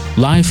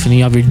life and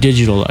you have your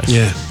digital life.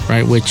 Yeah.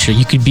 Right. Which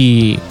you could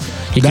be.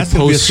 That's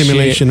gonna be a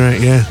simulation, right?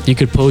 Yeah. You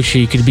could post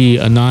shit. You could be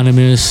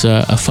anonymous.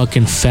 A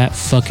fucking fat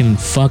fucking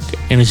fuck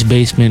in his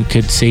basement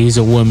could say he's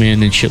a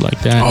woman and shit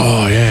like that.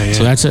 Oh yeah.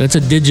 So that's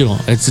a digital.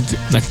 That's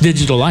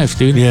digital life,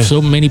 dude. Yeah.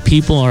 So many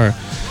people are.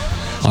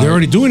 They're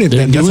already doing it.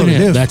 They're Then. That's doing what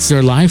it it. is. That's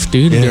their life,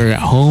 dude. Yeah. They're at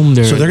home.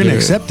 So they're gonna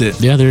accept it.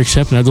 Yeah, they're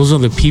accepting it. Those are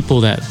the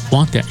people that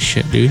want that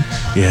shit, dude.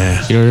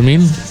 Yeah. You know what I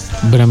mean?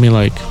 But I mean,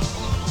 like,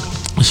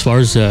 as far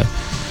as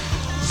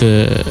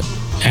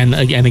and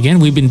again,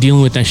 we've been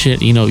dealing with that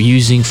shit. You know,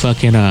 using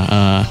fucking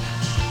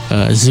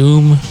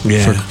Zoom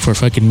Yeah. for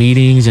fucking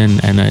meetings and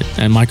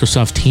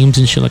Microsoft Teams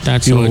and shit like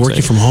that. So People it's working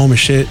like, from home and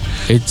shit.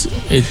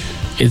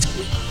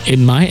 it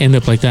might end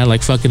up like that,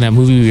 like fucking that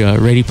movie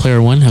Ready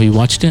Player One. Have you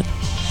watched it?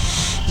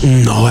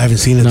 No, I haven't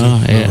seen it. No,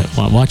 though. yeah,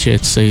 well, watch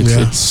it.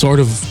 It's sort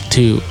of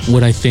to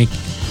what I think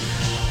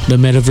the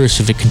metaverse,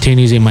 if it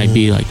continues, it might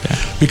be like that.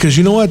 Because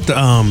you know what,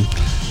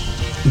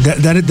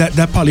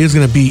 that probably is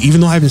gonna be. Even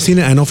though I haven't seen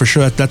it, I know for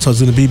sure that's how it's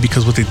gonna be.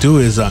 Because what they do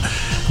is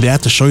they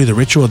have to show you the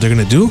ritual they're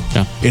gonna do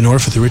in order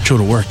for the ritual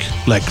to work.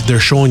 Like they're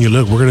showing you,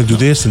 look, we're gonna do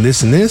this and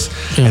this and this,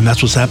 and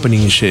that's what's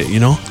happening and shit.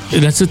 You know?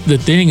 That's the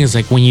thing is,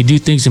 like, when you do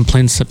things in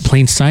plain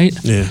sight.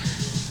 Yeah.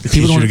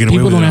 People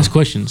don't ask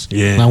questions.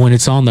 Yeah. Now, when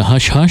it's on the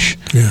hush hush,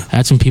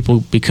 that's when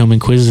people become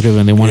inquisitive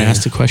and they want to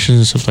ask the questions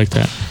and stuff like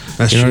that.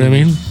 That's you know true. what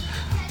I mean?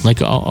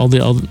 Like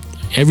all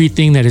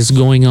everything that is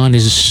going on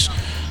is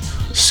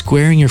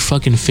squaring your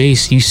fucking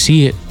face. You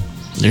see it.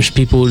 There's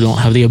people who don't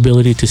have the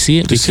ability to see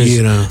it because see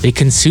it, they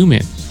consume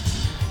it.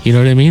 You know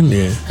what I mean?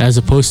 Yeah. As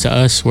opposed to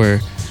us,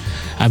 where,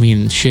 I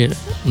mean, shit.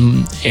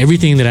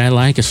 Everything that I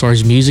like as far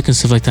as music and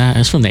stuff like that,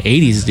 it's from the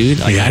 80s, dude.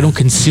 Like, I don't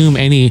consume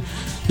any.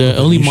 The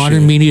only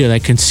modern media that I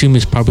consume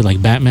is probably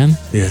like Batman.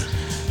 Yeah.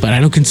 But I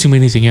don't consume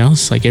anything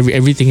else. Like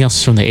everything else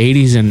is from the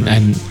 80s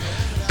and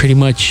pretty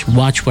much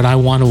watch what I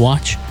want to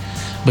watch.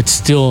 But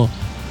still,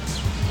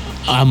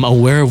 I'm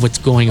aware of what's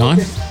going on.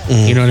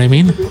 You know what I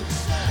mean?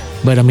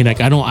 But I mean, like,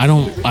 I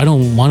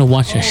don't want to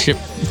watch that shit.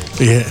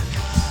 Yeah.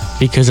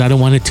 Because I don't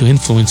want it to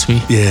influence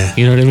me. Yeah.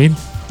 You know what I mean?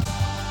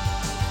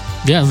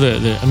 Yeah,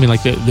 I mean,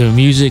 like the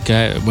music,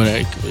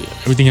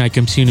 everything I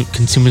consume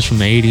is from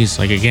the 80s.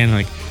 Like, again,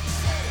 like,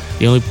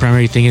 the only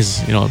primary thing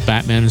is, you know,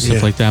 Batman and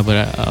stuff like that.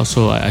 But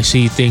I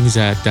see things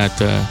that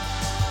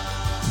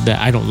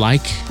I don't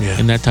like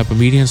in that type of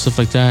media and stuff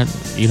like that.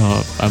 You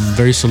know, I'm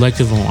very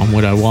selective on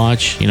what I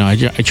watch. You know, I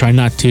try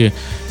not to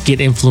get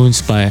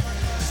influenced by,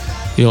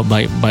 you know,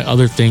 by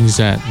other things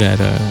that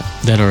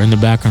are in the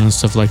background and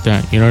stuff like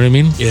that. You know what I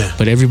mean? Yeah.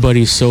 But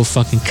everybody's so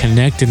fucking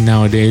connected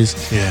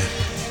nowadays. Yeah.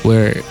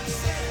 Where,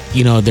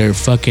 you know, they're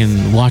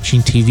fucking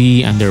watching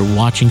TV and they're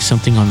watching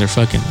something on their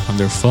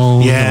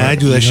phone. Yeah, I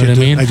do that shit. I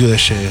mean? I do that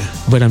shit. Yeah.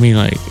 But I mean,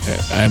 like,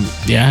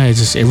 it's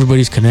just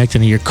everybody's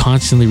connected and you're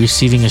constantly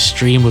receiving a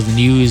stream of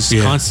news.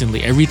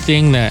 Constantly,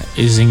 everything that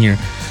is in your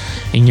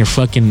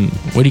fucking,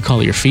 what do you call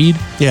it, your feed?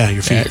 Yeah,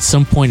 your feed. At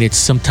some point, it's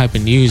some type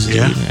of news, dude.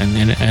 Yeah.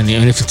 And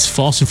if it's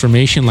false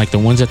information, like the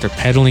ones that they're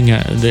peddling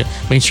the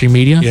mainstream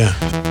media. Yeah.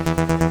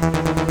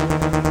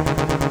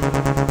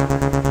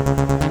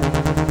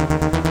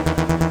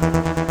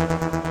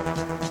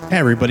 Hey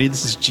everybody,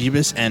 this is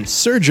Jeebus and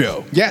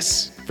Sergio.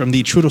 Yes, from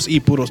the Churros y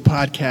Puros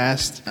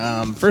podcast.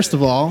 First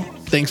of all,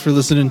 thanks for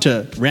listening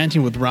to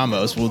Ranting with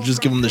Ramos. We'll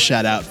just give him the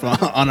shout out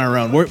on our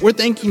own. We're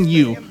thanking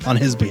you on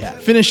his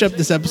behalf. Finish up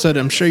this episode.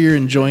 I'm sure you're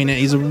enjoying it.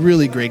 He's a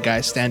really great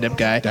guy, stand-up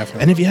guy.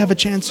 Definitely. And if you have a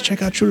chance,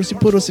 check out Churros y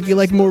Puros. If you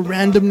like more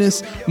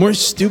randomness, more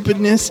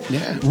stupidness,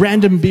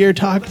 random beer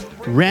talk,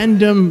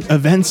 random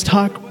events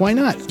talk, why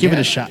not? Give it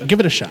a shot.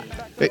 Give it a shot.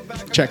 Hey,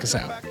 check us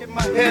out.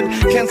 My head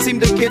can't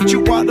seem to get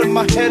you out of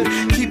my head.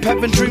 Keep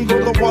having dreams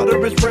where the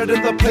water is red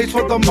in the place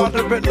where the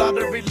moderate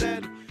lottery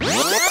led.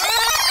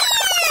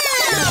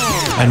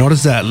 I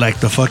noticed that, like,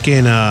 the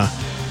fucking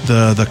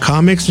the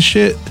comics and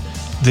shit,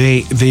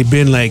 they've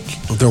been like,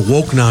 they're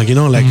woke now, you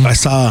know. Like, I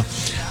saw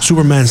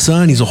Superman's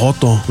son, he's a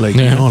joto, like,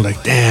 you know,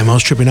 like, damn, I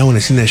was tripping out when I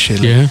seen that shit.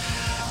 Like,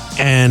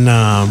 and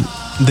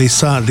they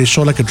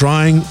show like a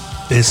drawing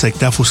it's like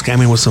that fool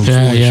scamming with some fool.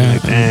 Yeah, And shit. yeah.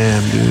 Like,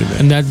 damn, dude.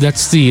 And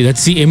that's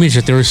the image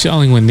that they were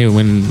selling when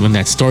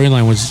that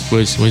storyline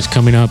was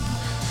coming up.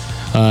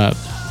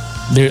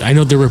 I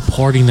know they're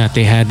reporting that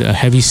they had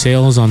heavy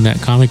sales on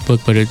that comic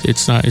book, but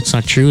it's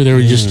not true. They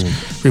were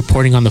just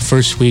reporting on the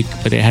first week,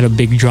 but it had a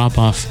big drop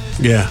off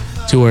Yeah.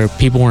 to where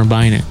people weren't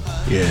buying it.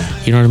 Yeah.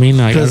 You know what I mean?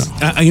 Like, Because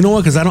you know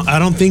what? Because I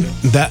don't think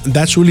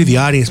that's really the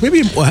audience.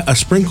 Maybe a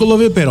sprinkle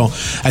of it, but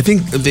I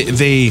think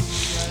the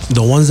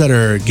ones that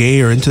are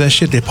gay or into that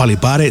shit, they probably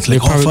bought it. It's like,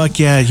 oh fuck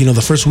yeah, you know,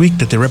 the first week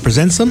that they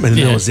represent them, and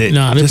that was it.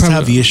 No, they just probably,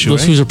 have the issue. Those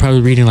Right? fools are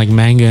probably reading like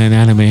manga and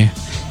anime.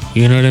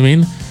 You know what I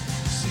mean?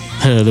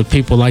 The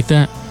people like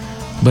that.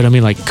 But I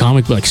mean, like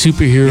comic, like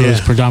superheroes,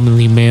 Yeah.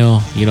 predominantly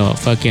male. You know,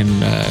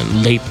 fucking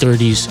late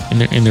 30s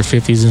in their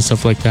 50s and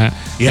stuff like that.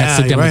 Yeah,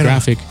 that's the you're right.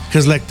 demographic.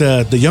 Because like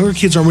the younger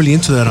kids aren't really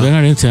into that. They're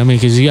not into it. I mean,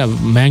 because you got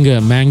manga.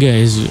 Manga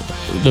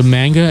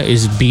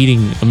is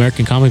beating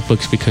American comic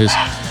books because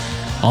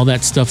all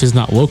that stuff is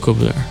not woke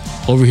over there.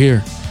 Over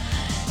here,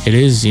 it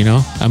is. You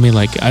know, I mean,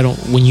 like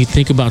when you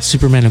think about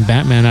Superman and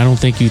Batman, I don't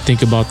think you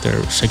think about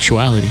their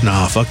sexuality.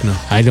 Nah, fuck no.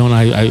 I don't.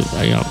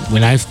 You know,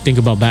 when I think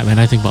about Batman,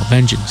 I think about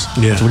vengeance.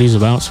 Yeah. That's what he's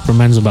about.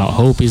 Superman's about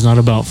hope. He's not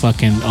about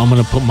fucking, I'm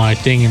gonna put my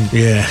thing in.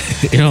 Yeah.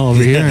 You know,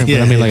 over here. But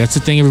Yeah, I mean, like yeah. that's the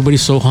thing.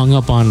 Everybody's so hung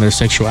up on their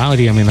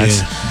sexuality. I mean,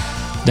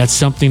 that's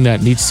something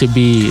that needs to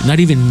be not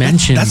even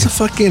mentioned. That's a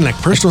fucking like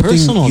personal,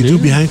 personal, thing you dude.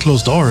 do behind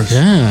closed doors.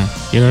 Yeah,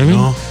 you know what I mean.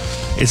 You know?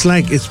 It's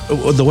like it's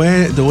the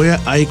way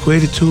I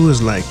equate it to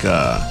is like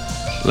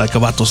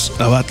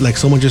about like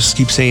someone just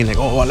keeps saying like,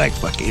 oh, I like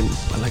fucking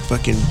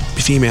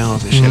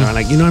females and shit. Or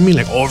like, you know what I mean,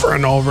 like over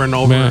and over and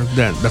over.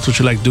 Yeah. That's what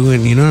you like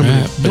doing. You know what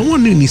I mean? Yeah, No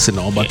one needs to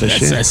know about that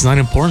shit. That's not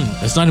important.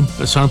 It's not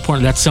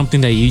important. That's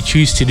something that you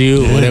choose to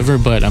do, or whatever.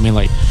 But I mean,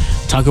 like,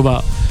 talk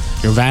about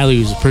your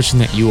values, the person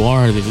that you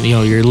are, you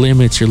know, your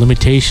limits, your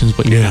limitations,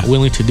 but you're not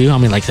willing to do. I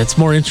mean, like, that's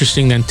more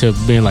interesting than to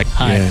be like,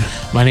 hi,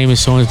 my name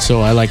is so and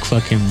so. I like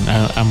fucking,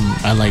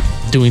 I like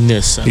doing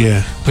this. I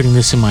like putting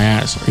this in my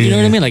ass. Or, you know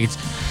what I mean? Like,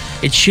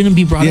 it shouldn't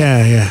be brought up.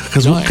 Yeah,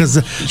 because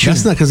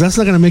that's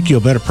not gonna make you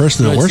a better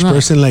person or a worse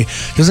person. Like,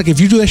 just like if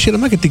you do that shit,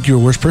 I'm not gonna think you're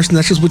a worse person.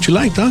 That's just what you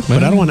like, dog.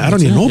 But I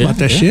don't even know about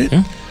that shit.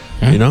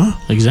 You know,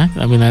 exactly.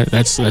 I mean,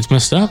 that's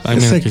messed up. I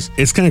mean, like,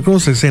 it's kind of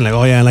gross, like saying like,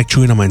 oh yeah, I like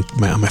chewing on my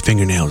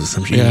fingernails or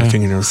some shit. My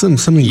fingernails,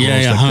 something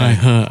gross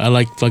like that. I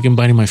like fucking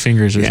biting my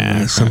fingers or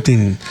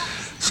something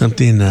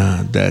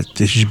that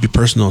it should be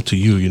personal to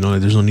you. You know,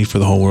 like, there's no need for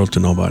the whole world to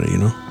know about it. You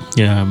know.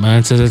 Yeah,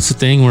 man. So that's the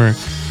thing where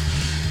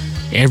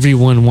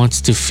everyone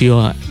wants to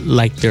feel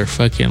like they're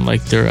fucking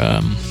like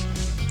they're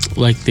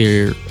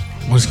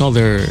what's it called,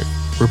 they're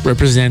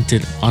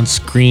represented on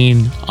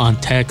screen, on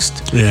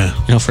text. Yeah.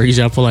 You know, for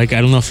example, like,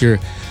 I don't know if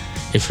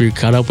you're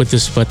caught up with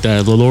this, but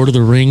the Lord of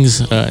the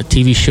Rings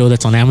TV show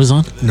that's on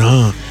Amazon.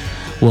 No.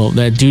 Well,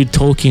 that dude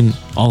Tolkien,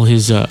 all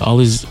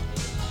his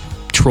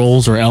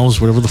trolls or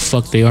elves, whatever the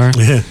fuck they are,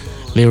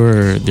 they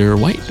were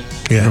white.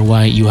 Yeah. They're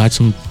white. You had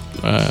some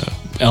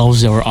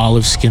elves that were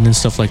olive skinned and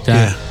stuff like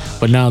that. Yeah.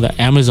 But now that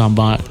Amazon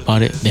bought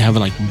it, they have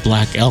like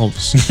black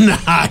elves.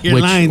 Nah, you're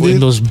which lying, in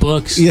dude. those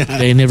books, Yeah.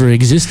 they never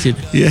existed.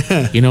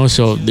 Yeah. You know,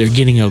 so they're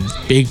getting a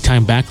big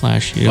time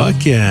backlash. You know?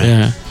 Fuck yeah.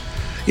 Yeah.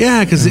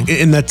 Yeah, because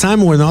in that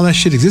time when all that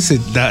shit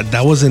existed,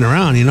 that wasn't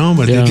around, you know.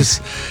 But they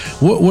just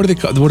what do they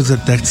call? What is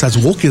it? That's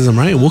wokeism,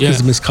 right?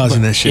 Wokeism is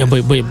causing that shit.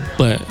 Yeah,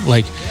 but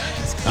like,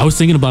 I was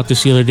thinking about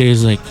this the other day.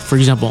 Is like, for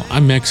example,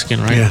 I'm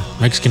Mexican, right? Yeah.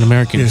 Mexican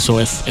American. Yeah. So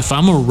if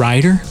I'm a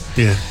writer,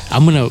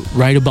 I'm gonna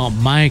write about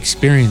my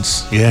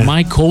experience,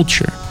 my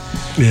culture.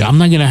 Yeah. I'm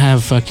not gonna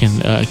have fucking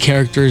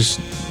characters.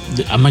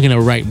 I'm not gonna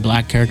write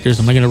black characters.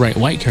 I'm not gonna write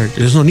white characters.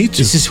 There's no need to.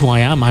 This is who I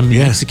am. I'm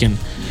Mexican.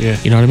 Yeah.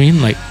 You know what I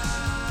mean? Like,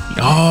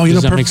 oh, you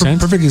does know, that make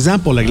sense? perfect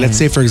example. Like, let's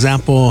say, for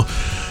example,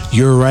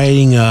 you're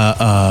writing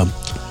a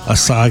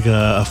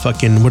saga, a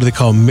fucking, what do they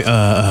call? What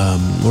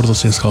are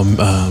those things called?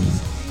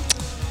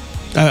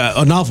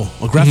 A novel,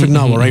 a graphic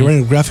novel, right? You're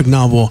writing a graphic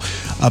novel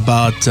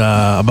about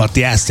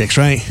the Aztecs,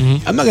 right?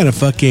 I'm not gonna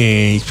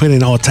fucking put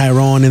in all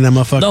Tyrone in that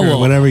motherfucker or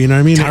whatever. You know what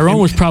I mean? Tyrone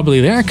was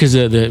probably there because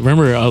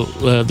remember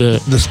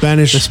the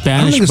Spanish. The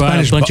Spanish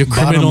brought a bunch of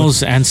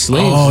criminals and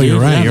slaves. Oh, you're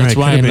dude. right. Yeah, You're that's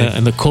right. why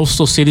in the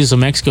coastal cities of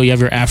Mexico, you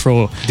have your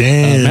Afro.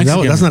 Damn,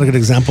 Mexican. that's not a good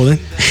example then.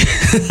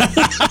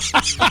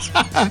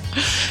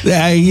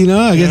 Yeah, you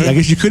know, I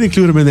guess you could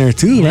include them in there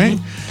too, right?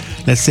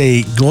 Let's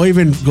say go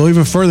even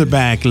further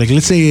back. Like,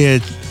 let's say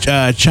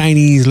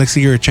Chinese. Let's say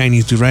you're a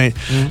Chinese dude, right?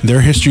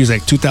 Their history is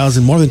like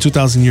more than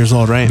 2,000 years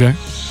old, right? Okay.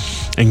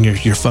 And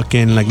you're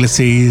fucking like, let's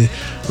say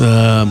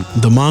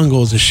the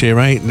Mongols and shit,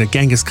 right? The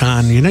Genghis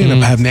Khan. You're not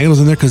gonna have Negros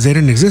in there because they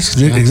didn't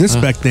exist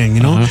back then,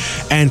 you know.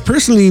 And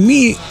personally,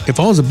 me, if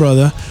I was a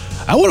brother,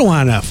 I wouldn't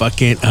want a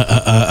fucking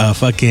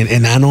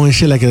enano and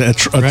shit, like a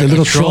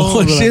little troll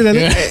and shit.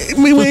 Like,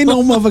 we ain't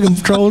no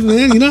motherfucking trolls,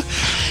 man, you know.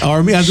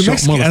 Or me as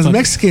a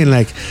Mexican,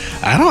 like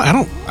I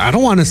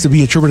don't want us to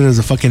be attributed as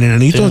a fucking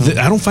enanito.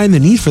 I don't find the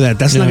need for that.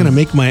 That's not gonna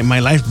make my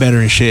life better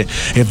and shit.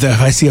 If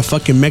I see a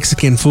fucking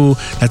Mexican fool,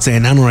 that's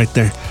an enano right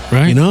there,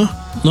 right? You know.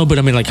 No, but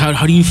I mean, like,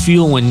 how do you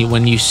feel when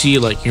you see,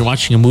 like, you're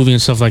watching a movie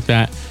and stuff like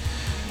that,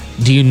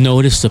 do you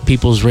notice the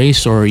people's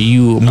race, or are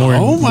you more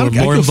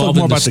involved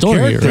in the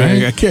story,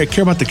 right? I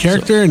care about the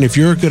character, and if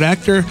you're a good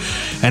actor,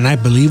 and I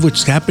believe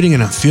what's happening,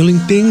 and I'm feeling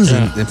things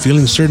and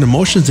feeling certain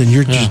emotions, and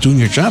you're just doing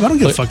your job. I don't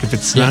give a fuck if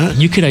it's not.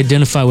 You could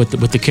identify with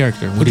the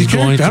character, what he's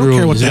going through, I don't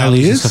care what the hell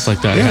he is, stuff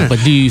like that. Yeah. But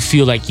do you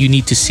feel like you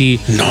need to see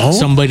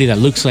somebody that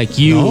looks like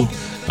you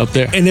up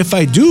there? And if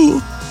I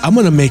do, I'm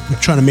gonna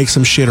try to make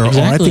some shit, or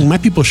I think my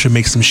people should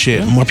make some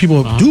shit. More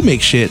people do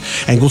make shit,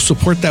 and go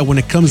support that when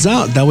it comes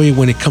out. That way,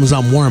 when it comes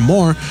out more and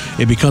more,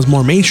 it becomes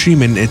more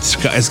mainstream, and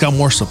it's got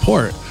more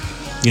support.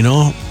 You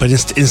know, but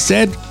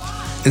instead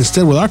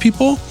with our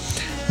people,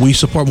 we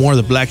support more of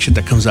the black shit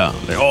that comes out.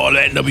 Like, oh, the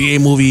NWA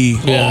movie,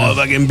 oh,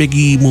 fucking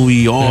Biggie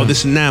movie, oh,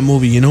 this and that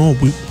movie. You know,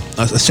 we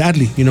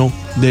sadly, you know,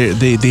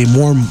 they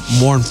more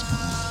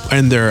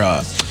and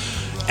they're.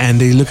 And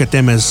they look at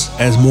them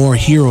as more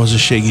heroes and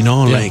shit, you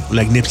know, like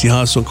Nipsey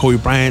Hussle, Kobe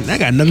Bryant. That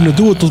got nothing to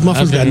do with those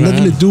motherfuckers. Got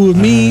nothing to do with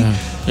me.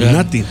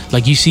 Nothing.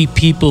 Like you see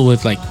people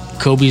with like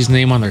Kobe's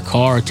name on their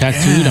car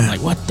tattooed. I'm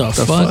like, what the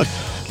fuck?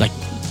 Like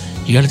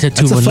you got a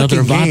tattoo of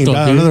another vato, dude.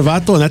 Another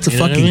vato, and that's a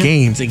fucking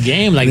game. It's a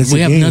game. Like we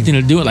have nothing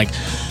to do with. Like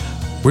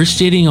we're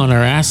sitting on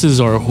our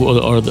asses, or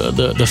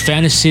the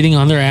fan is sitting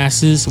on their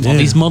asses while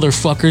these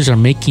motherfuckers are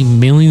making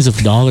millions of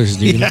dollars,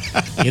 dude.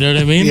 You know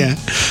what I mean? Yeah.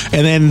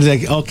 And then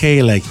like,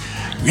 okay, like.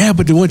 Yeah,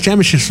 but they won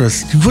championships for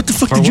us. What the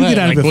fuck did you get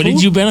out of it? What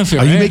did you benefit?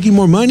 Are you making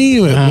more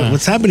money?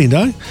 What's happening,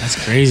 dog?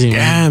 That's crazy, man.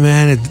 Yeah,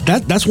 man.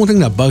 That's one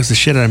thing that bugs the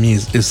shit out of me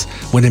is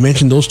when they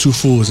mention those two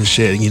fools and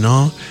shit, you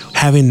know?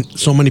 Having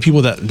so many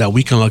people that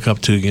we can look up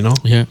to, you know?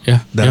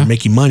 That are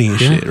making money and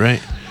shit,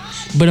 right?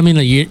 But I mean,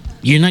 like,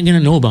 you're not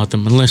gonna know about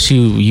them unless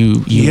you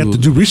have to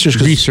do research.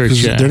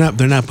 Cause they're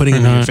not putting it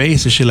in your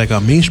face and shit like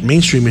on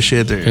mainstream and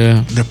shit.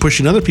 They're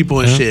pushing other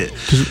people and shit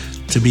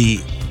to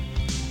be.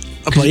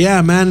 But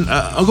yeah, man.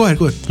 Go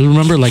ahead.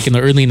 Remember, like in the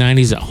early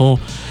 '90s, that whole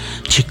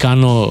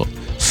Chicano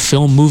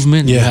film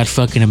movement. You had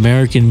fucking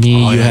American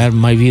Me. You had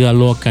My Vida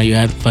Loca. You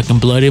had fucking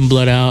Blood In,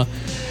 Blood Out.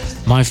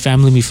 My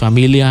Family, Mi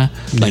Familia.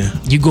 Like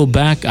you go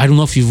back. I don't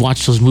know if you've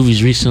watched those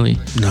movies recently.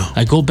 No.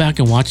 I go back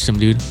and watch them,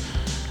 dude.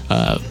 They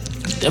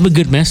have a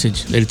good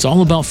message. That it's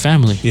all about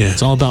family. Yeah.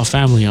 It's all about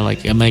family.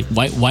 I'm like,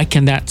 why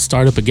can that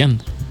start up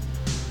again?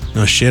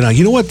 No shit.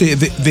 You know what?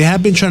 They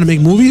have been trying to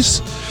make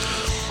movies.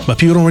 But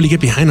people don't really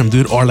get behind them,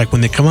 dude. Or like when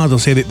they come out, they'll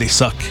say that they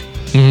suck.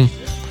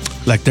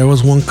 Mm-hmm. Like there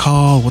was one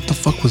called, what the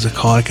fuck was it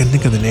called? I can't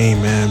think of the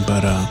name, man.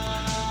 But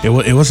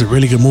it was a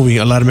really good movie.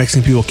 A lot of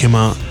Mexican people came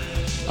out.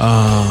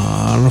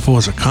 I don't know if it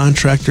was a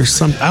contract or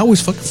something. I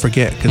always fucking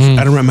forget because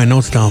I don't write my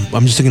notes down.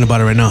 I'm just thinking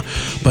about it right now.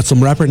 But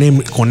some rapper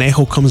named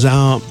Conejo comes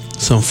out.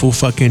 Some fool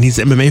fucking, he's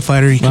an MMA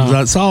fighter. He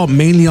comes out. It's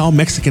mainly all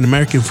Mexican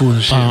American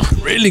fools and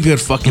shit. Really good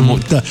fucking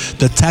movie.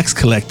 The Tax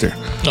Collector.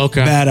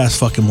 Okay. Badass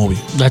fucking movie.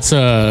 That's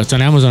it's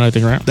on Amazon, I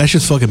think, right? That's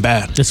just fucking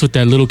bad. That's with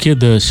that little kid,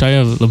 the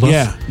Shia LaBeouf.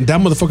 Yeah,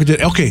 that motherfucker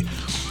did. Okay,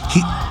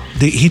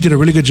 he did a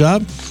really good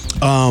job.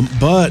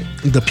 But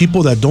the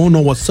people that don't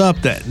know what's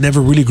up, that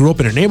never really grew up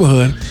in a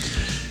neighborhood,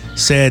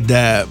 said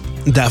that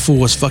fool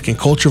was fucking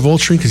culture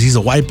vulturing because he's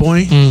a white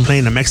boy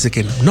playing a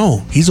Mexican.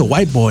 No, he's a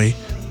white boy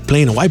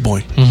playing a white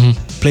boy,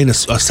 playing a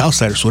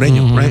Southsider,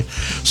 sureño, right?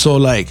 So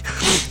like,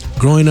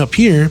 growing up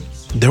here,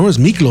 there was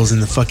Miklos in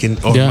the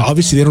fucking.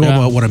 Obviously, they don't know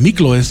about what a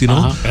Miklo is, you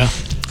know.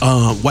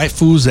 White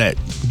fools that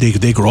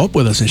they grow up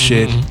with us and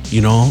shit,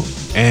 you know,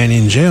 and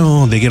in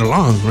jail they get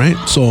along, right?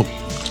 So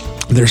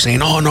they're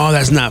saying, "Oh no,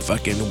 that's not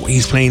fucking."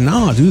 He's playing.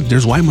 No, dude,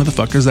 there's white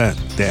motherfuckers that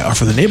are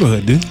from the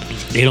neighborhood, dude.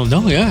 They don't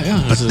know,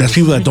 But there's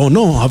people that don't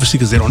know, obviously,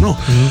 because they don't know.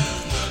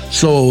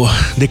 So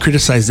they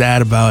criticized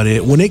that about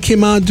it. When it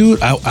came out,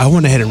 dude, I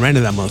went ahead and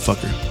rented that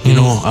motherfucker. You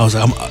know, I was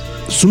like,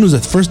 as soon as the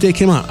first day it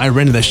came out, I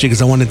rented that shit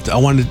because I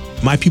wanted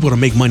my people to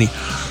make money.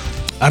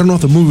 I don't know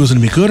if the movie was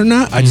gonna be good or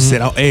not. I just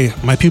said, "Oh, hey,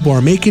 my people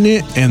are making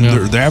it and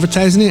they're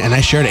advertising it," and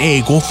I shared it.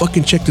 Hey, go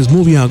fucking check this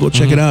movie out. Go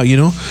check it out. You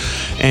know,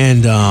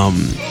 and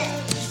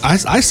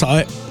I saw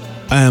it.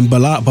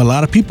 But a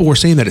lot of people were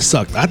saying that it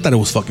sucked. I thought it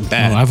was fucking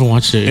bad. I haven't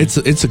watched it.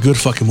 It's a good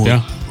fucking movie.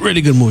 Yeah.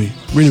 Really good movie.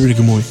 Really, really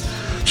good movie.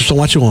 Just don't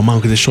watch it with my mom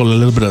because they show a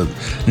little bit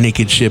of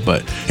naked shit,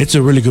 but it's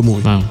a really good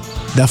movie. Wow.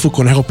 That fool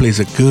Conejo plays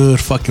a good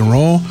fucking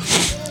role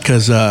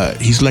because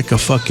he's like a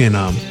fucking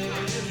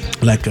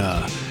like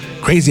a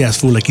crazy ass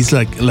fool. Like he's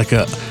like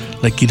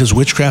he does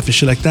witchcraft and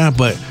shit like that,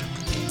 but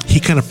he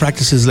kind of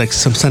practices like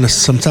some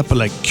type of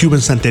like Cuban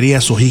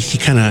santeria. So he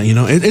kind of, you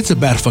know, it's a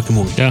bad fucking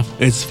movie. Yeah,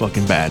 it's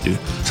fucking bad, dude.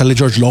 Sale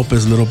George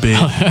Lopez a little bit.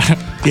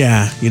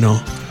 Yeah, you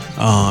know.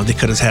 They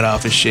cut his head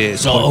off and shit.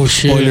 Shit.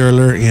 Spoiler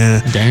alert,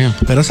 yeah. Damn.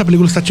 Pero esa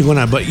película está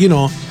chingona. But, you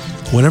know,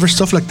 whenever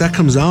stuff like that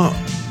comes out,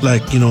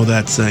 like, you know,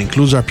 that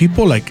includes our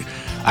people, like,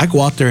 I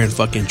go out there and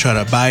fucking try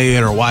to buy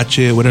it or watch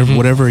it,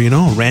 whatever, you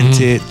know,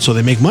 rent it, so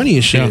they make money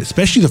and shit. Yeah.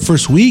 Especially the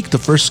first week, the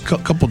first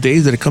couple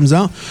days that it comes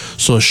out.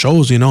 So it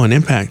shows, you know, an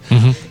impact.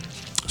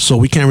 So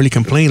we can't really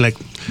complain. Like,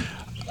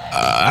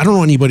 I don't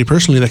know anybody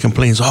personally that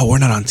complains, oh, we're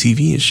not on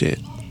TV and shit.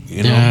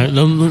 You know? Yeah,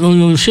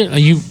 no shit.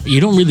 You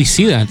don't really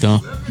see that, though.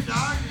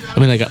 I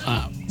mean, like,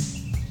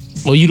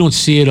 Well, you don't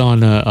see it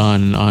on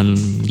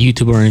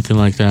YouTube or anything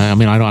like that. I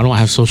mean, I don't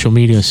have social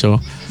media, so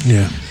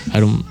Yeah. I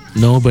don't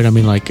know. But I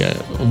mean, like,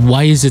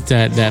 why is it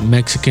that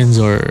Mexicans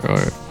or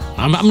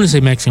I'm gonna say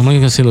Mexican, I'm not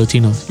gonna say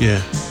Latinos,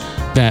 Yeah.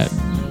 that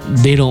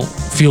they don't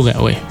feel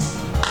that way,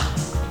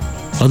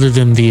 other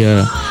than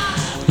the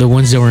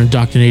ones that were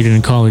indoctrinated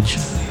in college,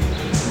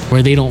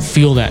 where they don't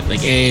feel that,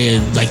 like, hey,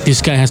 like,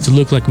 this guy has to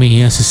look like me,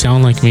 he has to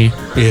sound like me.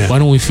 Yeah. Why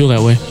don't we feel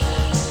that way?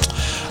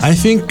 I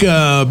think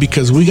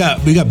because we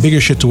got bigger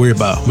shit to worry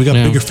about. We got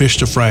Yeah. bigger fish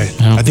to fry.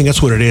 Yeah. I think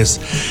that's what it is.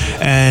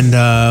 And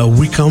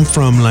we come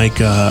from like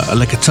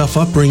a tough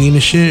upbringing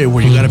and shit,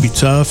 where you got to be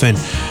tough, and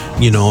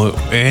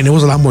and it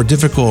was a lot more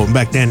difficult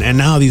back then. And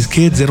now these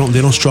kids, they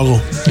don't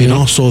struggle, you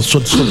know. So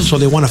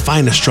they want to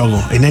find a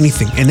struggle in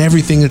anything, in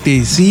everything that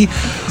they see.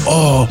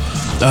 Oh,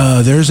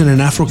 there isn't an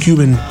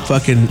Afro-Cuban,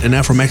 fucking an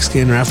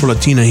Afro-Mexican or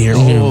Afro-Latina here.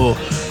 Oh,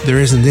 there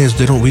isn't this.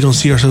 We don't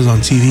see ourselves on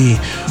TV.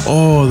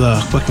 Oh, the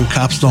fucking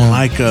cops don't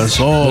like us.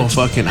 Oh,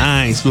 fucking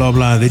ICE, blah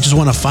blah. They just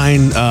want to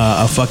find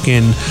a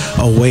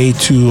way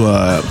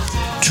to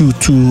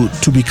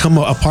become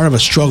a part of a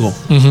struggle.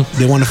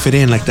 They want to fit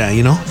in like that,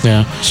 you know.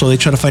 Yeah. So they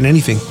try to find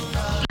anything.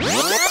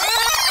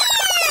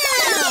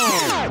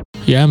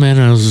 Yeah, man.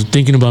 I was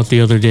thinking about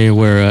the other day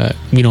where,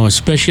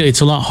 especially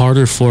it's a lot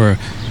harder for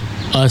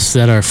us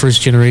that are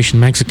first generation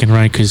Mexican,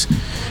 right? Because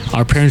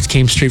our parents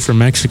came straight from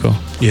Mexico,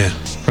 Yeah.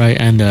 right?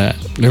 And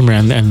remember,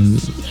 and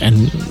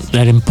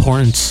that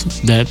importance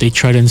that they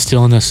try to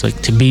instill in us,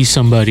 like, to be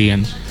somebody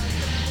and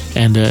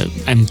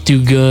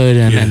do good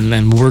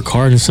and work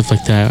hard and stuff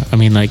like that. I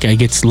mean, like, it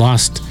gets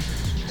lost,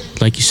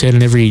 like you said,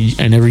 in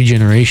every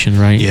generation,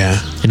 right? Yeah.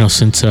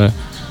 Since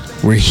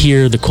we're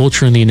here, the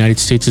culture in the United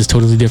States is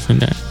totally different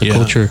than the Yeah,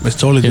 culture it's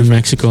totally in different.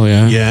 Mexico.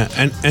 Yeah. Yeah,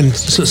 and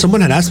so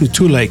someone had asked me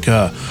too, like,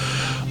 shout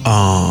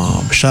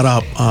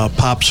out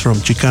Pops from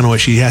Chicano.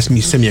 She asked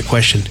me, send me a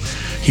question.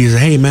 He said,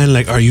 hey man,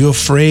 like, are you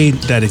afraid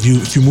that if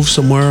you move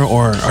somewhere,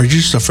 or are you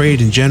just afraid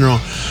in general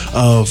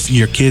of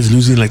your kids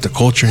losing like the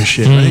culture and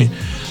shit, right?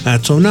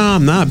 And so no,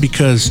 I'm not,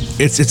 because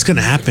it's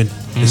gonna happen.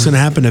 It's gonna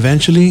happen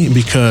eventually,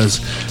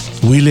 because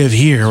we live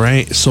here,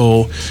 right?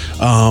 So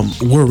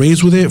we're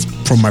raised with it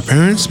from my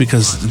parents,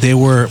 because they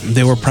were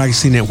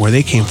practicing it where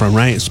they came from,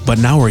 right? But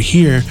now we're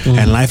here,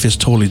 and life is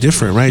totally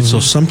different, right? So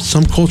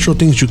some cultural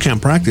things you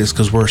can't practice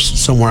because we're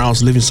somewhere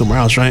else, living somewhere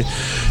else, right?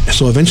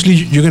 So eventually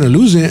you're gonna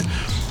lose it,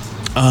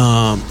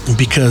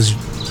 because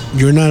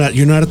you're not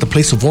at the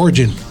place of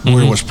origin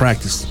where it was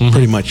practiced,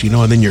 pretty much, you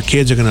know. And then your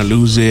kids are gonna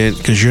lose it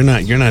because you're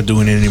not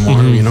doing it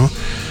anymore, you know.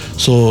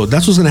 So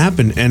that's what's gonna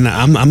happen, and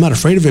I'm not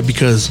afraid of it,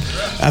 because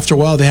after a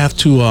while they have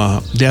to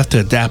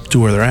adapt to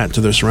where they're at,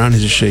 to their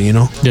surroundings and shit, you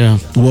know. Yeah.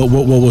 What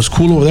was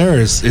cool over there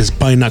is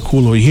probably not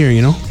cool over here,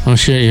 you know. Oh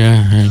shit,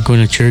 yeah.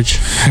 Going to church.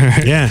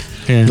 Yeah.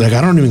 Yeah. Like,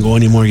 I don't even go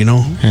anymore, you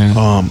know.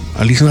 Yeah.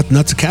 At least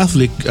not to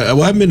Catholic.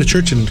 Well, I haven't been to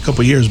church in a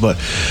couple of years, but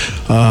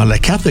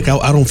like Catholic,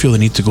 I don't feel the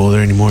need to go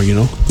there anymore, you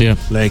know. Yeah.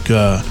 Like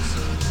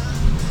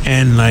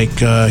and like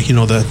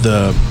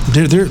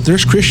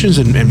there's Christians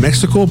in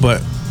Mexico,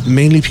 but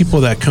mainly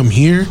people that come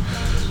here,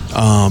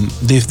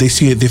 they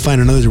see it, they find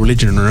another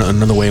religion or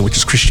another way, which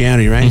is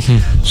Christianity, right?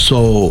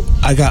 So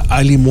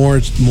I lean more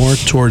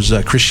towards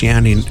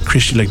Christianity and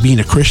Christian, like being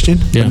a Christian,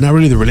 Yeah. but not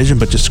really the religion,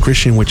 but just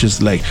Christian, which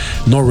is like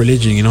no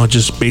religion, you know,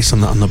 just based on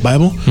the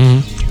Bible.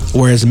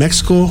 Whereas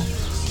Mexico,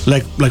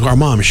 like our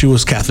mom, she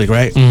was Catholic,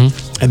 right?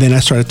 And then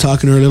I started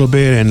talking to her a little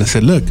bit, and I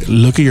said,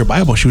 look at your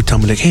Bible. She would tell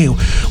me, like, hey,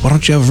 why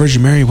don't you have a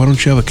Virgin Mary? Why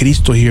don't you have a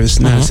Cristo here? This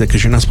and that. I said,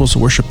 because you're not supposed to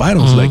worship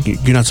idols. Like,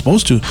 you're not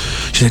supposed to.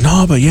 She said,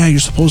 no, but yeah,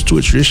 you're supposed to.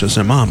 It's tradition. I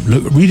said, Mom,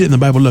 look, read it in the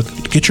Bible. Look,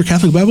 get your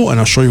Catholic Bible, and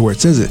I'll show you where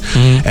it says it.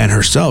 And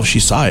herself, she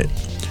saw it.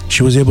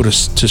 She was able to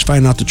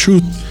find out the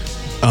truth.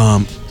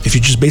 If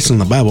you just base it on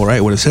the Bible,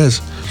 right, what it says,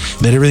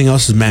 that everything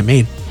else is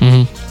man-made.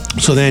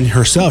 So then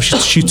herself,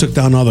 she took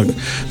down all the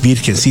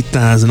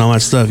Virgencitas and all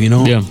that stuff, you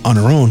know, on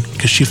her own,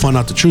 because she found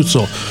out the truth.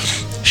 So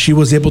she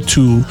was able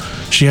to,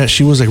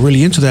 she was like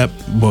really into that.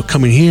 But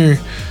coming here,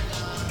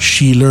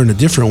 she learned a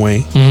different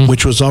way,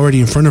 which was already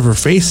in front of her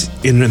face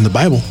in the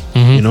Bible,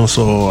 you know.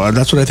 So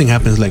that's what I think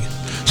happens. Like,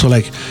 so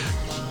like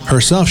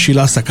herself, she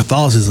lost that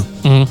Catholicism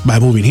by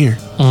moving here.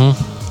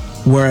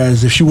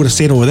 Whereas if she would have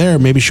stayed over there,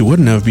 maybe she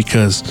wouldn't have,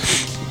 because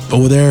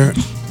over there,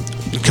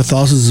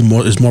 Catholicism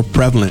is more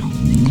prevalent.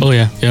 Oh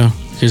yeah.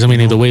 Because I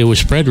mean, the way it was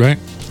spread, right?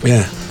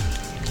 Yeah.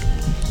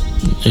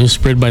 It was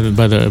spread by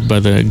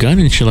the gun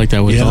and shit like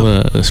that, with all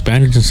the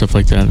Spaniards and stuff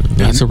like that.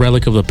 That's a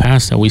relic of the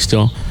past that we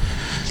still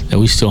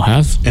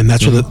have. And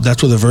that's where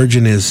the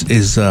Virgin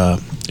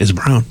is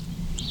brown.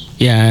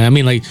 Yeah, I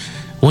mean, like,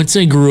 once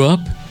I grew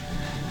up,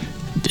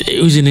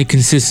 it was an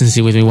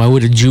inconsistency with me. Why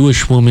would a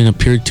Jewish woman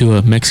appear to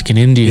a Mexican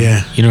Indian?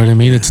 Yeah. You know what I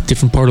mean? It's a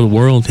different part of the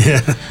world.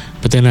 Yeah.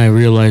 But then I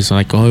realized,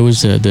 like, it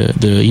was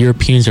the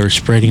Europeans that were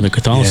spreading the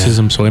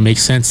Catholicism, so it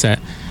makes sense that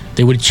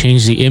they would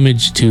change the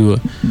image to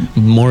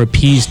more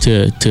appease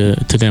to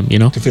them, you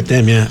know? To fit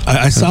them, yeah.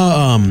 I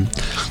saw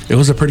it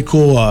was a pretty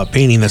cool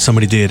painting that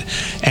somebody did,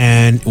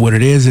 and what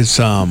it is, it's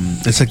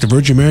like the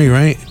Virgin Mary,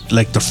 right?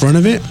 Like the front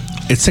of it,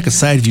 it's like a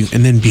side view,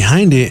 and then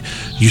behind it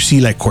you see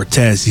like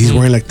Cortez. He's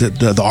wearing like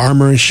the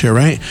armor and shit,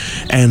 right?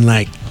 And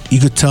like you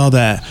could tell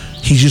that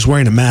he's just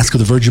wearing a mask of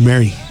the Virgin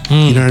Mary.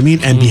 You know what I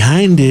mean? And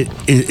behind it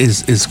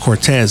is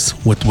Cortez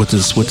with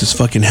his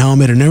fucking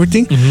helmet and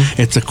everything.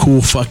 It's a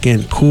cool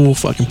fucking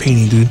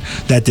painting, dude,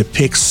 that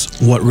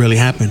depicts what really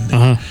happened.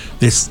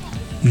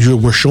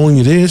 We're showing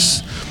you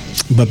this,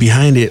 but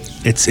behind it,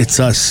 it's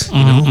us.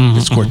 You know,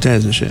 it's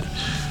Cortez and shit.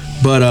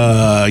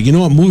 But you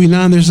know what? Moving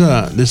on, there's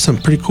some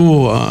pretty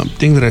cool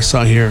thing that I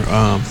saw here.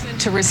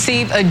 To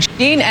receive a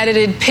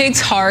gene-edited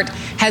pig's heart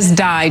has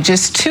died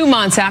just 2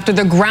 months after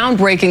the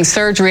groundbreaking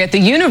surgery at the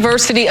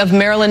University of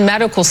Maryland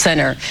Medical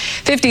Center.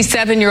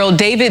 57-year-old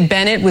David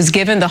Bennett was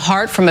given the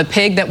heart from a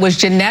pig that was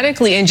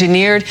genetically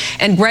engineered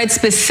and bred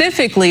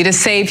specifically to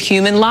save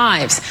human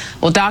lives.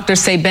 Well,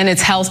 doctors say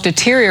Bennett's health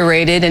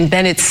deteriorated, and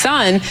Bennett's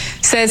son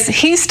says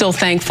he's still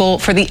thankful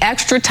for the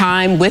extra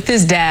time with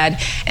his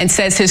dad and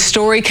says his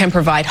story can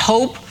provide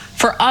hope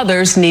for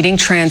others needing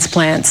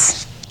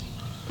transplants.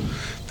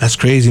 That's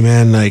crazy,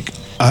 man. Like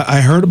I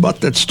heard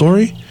about that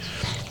story,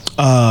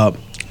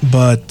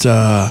 but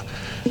I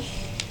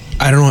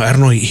don't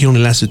know. He only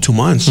lasted 2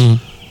 months,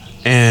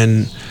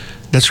 and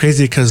that's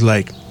crazy because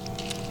like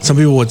some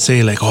people would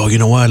say like, oh, you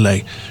know what?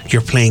 Like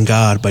you're playing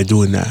God by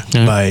doing that,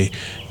 by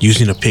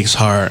using a pig's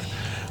heart.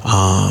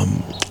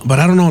 But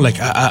I don't know. Like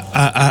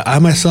I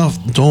myself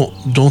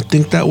don't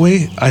think that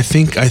way. I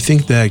think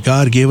that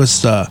God gave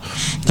us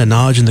the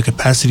knowledge and the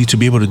capacity to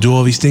be able to do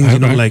all these things. You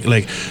know,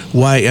 like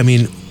why? I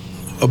mean,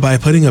 by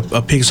putting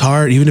a pig's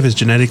heart, even if it's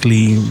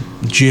genetically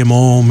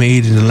GMO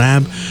made in the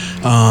lab,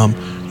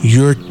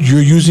 you're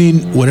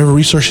using whatever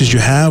resources you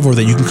have or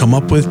that you can come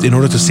up with in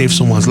order to save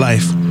someone's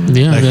life.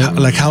 Yeah,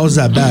 like how is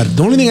that bad?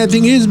 The only thing I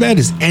think is bad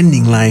is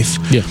ending life.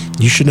 Yeah,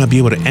 you should not be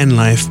able to end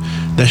life.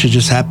 That should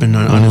just happen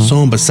on its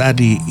own. But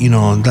sadly, you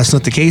know, that's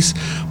not the case.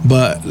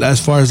 But as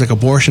far as like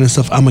abortion and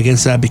stuff, I'm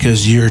against that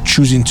because you're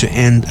choosing to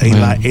end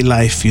a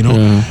life. You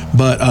know.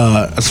 But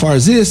as far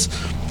as this,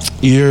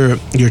 you're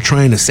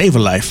trying to save a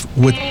life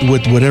with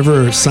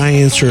whatever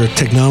science or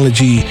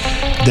technology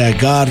that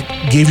God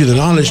gave you the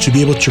knowledge to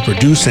be able to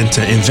produce and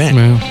to invent.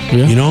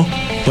 You know.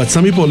 But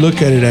some people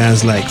look at it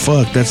as like,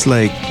 fuck, that's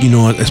like, you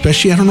know,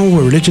 especially, I don't know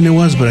what religion it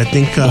was, but I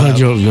think...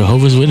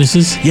 Jehovah's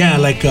Witnesses? Yeah,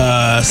 like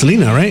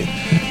Selena, right?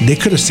 They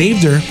could have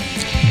saved her,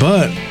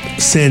 but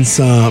since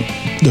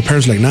the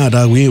parents were like, nah,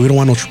 dog, we don't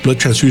want no blood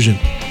transfusion.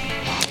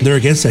 They're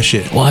against that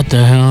shit. What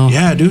the hell?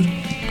 Yeah, dude.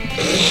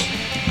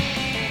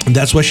 And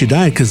that's why she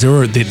died, because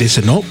they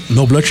said, nope,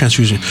 no blood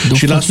transfusion.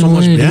 She lost so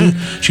much,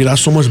 she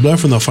lost so much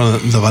blood from the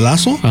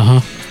balazo.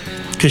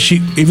 Because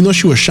even though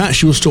she was shot,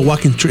 she was still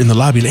walking in the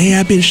lobby. Like, hey,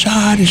 I've been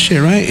shot and shit,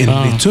 right? And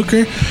they took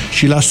her.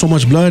 She lost so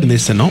much blood, and they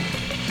said no.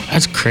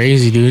 That's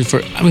crazy, dude.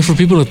 For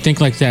people to think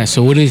like that.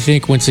 So what do you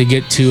think once they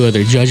get to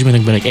their judgment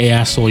and be like, hey,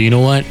 asshole, you know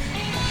what?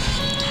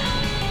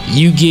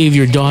 You gave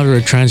your daughter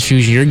a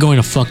transfusion. You're going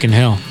to fucking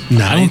hell.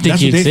 Nah, I don't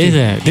think you'd say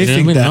that. They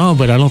think that. No,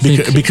 but I don't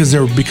think because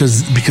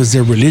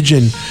their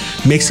religion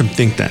makes them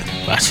think that.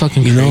 That's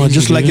fucking crazy. You know,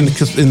 just like in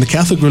the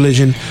Catholic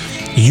religion,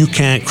 you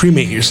can't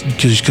cremate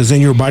because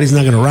then your body's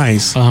not going to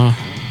rise.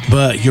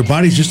 But your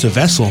body's just a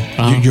vessel.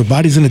 Your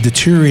body's going to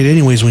deteriorate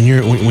anyways when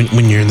you're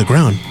in the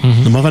ground.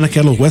 No más van a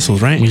quedar los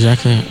huesos, right?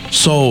 Exactly.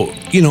 So,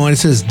 you know, and it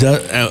says,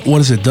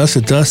 what is it? Dust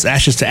to dust,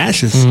 ashes to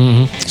ashes.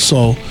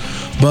 So,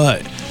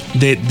 but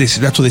that's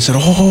what they said.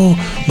 Oh,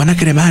 van a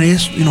cremar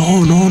eso. You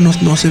know, no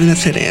se debe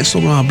hacer eso,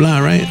 blah, blah,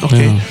 right?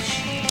 Okay.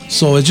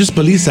 So it's just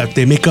beliefs that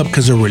they make up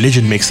because their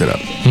religion makes it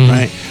up,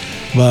 right?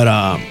 But,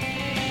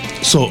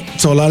 So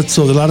a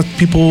lot of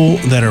people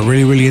that are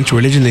really, really into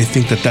religion, they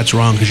think that that's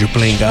wrong because you're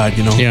playing God,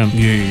 you know.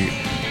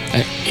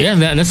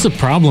 That's the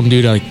problem,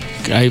 dude. Like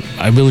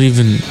I believe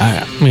in.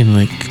 I mean,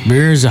 like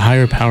there is a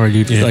higher power,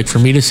 dude. Like for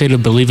me to say to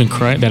believe in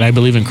Christ, that I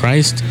believe in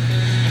Christ,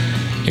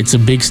 it's a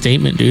big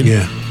statement, dude.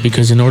 Yeah.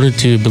 Because in order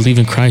to believe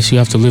in Christ, you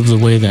have to live the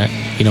way that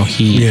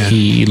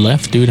he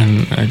left, dude.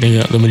 And I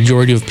think the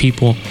majority of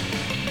people,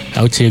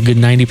 I would say a good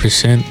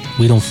 90%,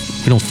 we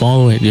don't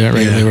follow it. Yeah,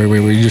 right.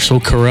 We're so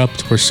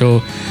corrupt. We're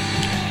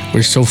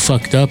so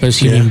fucked up as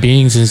human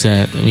beings. Is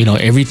that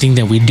everything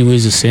that we do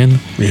is a sin.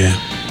 Yeah.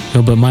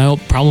 But my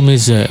problem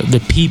is the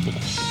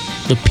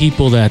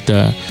people that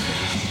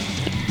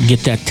get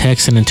that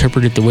text and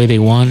interpret it the way they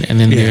want, and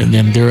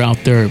then they're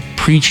out there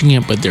preaching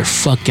it, but they're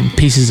fucking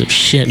pieces of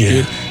shit,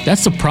 dude.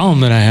 That's the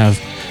problem that I have.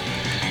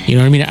 You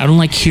know what I mean? I don't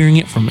like hearing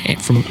it from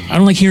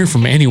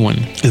anyone.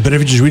 It's better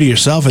if you just read it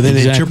yourself and then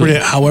interpret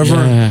it however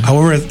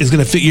it's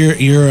gonna fit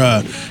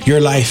your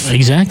life.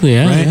 Exactly.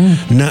 Yeah. Right.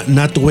 Yeah.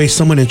 Not the way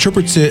someone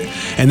interprets it,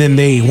 and then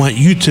they want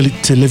you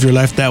to live your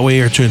life that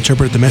way or to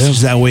interpret the message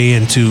that way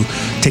and to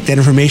take that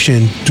information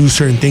and do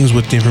certain things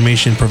with the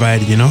information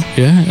provided. You know?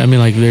 Yeah. I mean,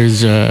 like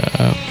there's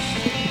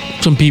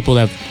some people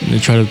that they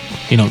try to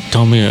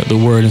tell me the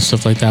word and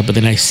stuff like that, but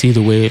then I see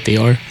the way that they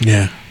are.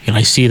 Yeah. And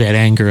I see that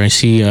anger. I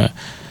see.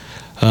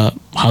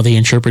 How they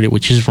interpret it,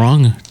 which is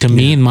wrong to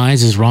me in my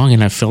eyes, is wrong,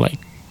 and I feel like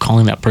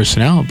calling that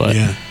person out. But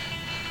I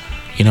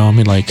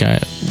mean, like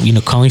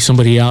calling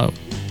somebody out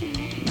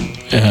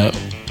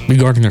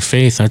regarding their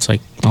faith, that's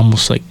like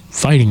almost like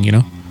fighting, you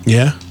know.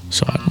 Yeah.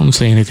 So I won't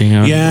say anything.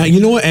 Yeah, you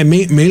know what? And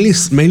mainly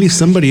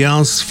somebody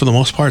else, for the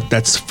most part,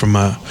 that's from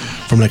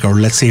like a,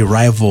 let's say,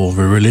 rival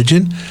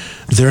religion.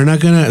 They're not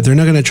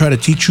gonna try to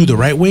teach you the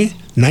right way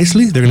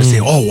nicely. They're gonna say,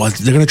 oh, well,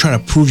 they're gonna try to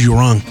prove you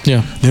wrong.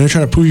 Yeah, they're gonna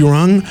try to prove you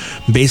wrong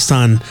based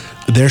on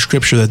their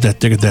scripture that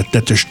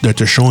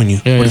they're showing you.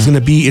 Yeah, but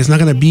it's not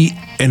gonna be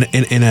in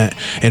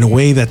a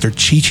way that they're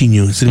teaching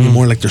you. It's gonna be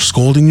more like they're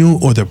scolding you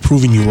or they're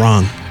proving you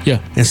wrong. Yeah.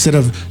 Instead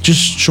of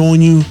just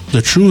showing you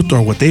the truth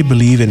or what they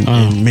believe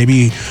and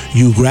maybe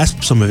you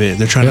grasp some of it,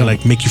 they're trying to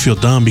like make you feel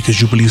dumb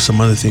because you believe some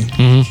other thing.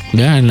 Mm-hmm.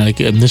 Yeah, and like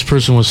this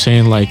person was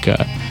saying like,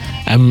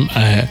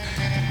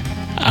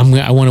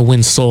 I want to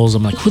win souls.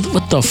 I'm like,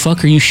 what the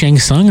fuck are you, Shang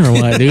Tsung or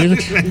what,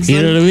 dude?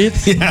 You know what I mean?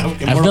 Yeah.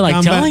 I feel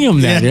like telling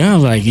him that. Yeah,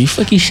 I'm like, you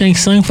fucking Shang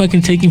Tsung,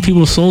 fucking taking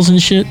people's souls and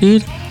shit,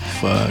 dude.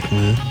 Fuck,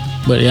 man.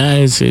 But yeah,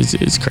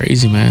 it's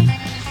crazy, man.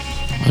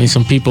 I mean,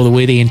 some people, the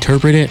way they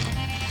interpret it,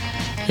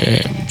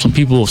 some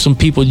people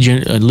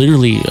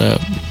literally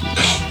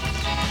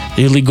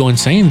go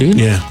insane, dude.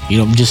 Yeah. You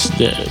know, just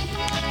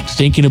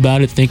thinking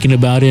about it.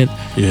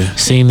 Yeah.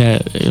 Saying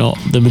that, you know,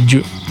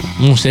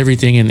 almost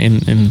everything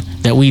in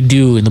that we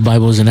do in the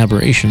Bible is an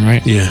aberration,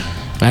 right? Yeah.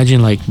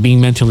 Imagine like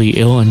being mentally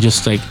ill and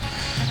just like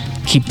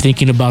keep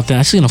thinking about that.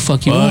 That's gonna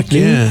fuck you up,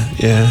 dude. Yeah.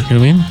 You know what I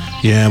mean?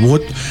 Yeah.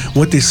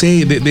 What they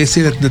say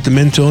that the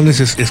mental illness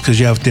is because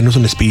you have tienes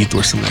un espíritu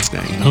or something like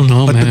that. You know? I don't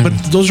know, man.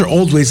 But those are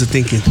old ways of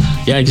thinking.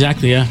 Yeah,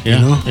 exactly. Yeah. You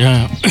know?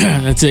 Yeah.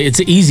 It's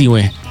an easy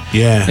way.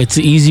 Yeah. It's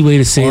an easy way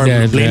to say or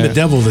that. Blame the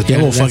devil. The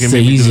devil fucking that's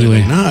made the me easy do it.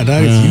 way. Like, nah,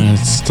 dog.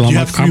 It's a lot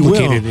more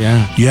complicated.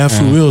 Yeah. You have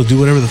free will. Do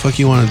whatever the fuck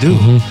you want to do.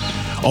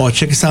 Mm-hmm. Oh,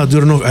 check us out,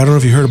 dude. I don't know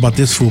if you heard about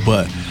this fool,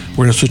 but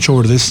we're gonna switch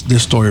over to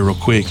this story real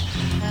quick.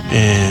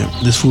 And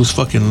this fool's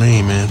fucking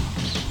lame, man.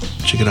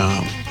 Check it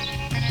out.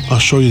 I'll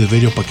show you the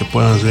video para que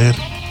puedas ver.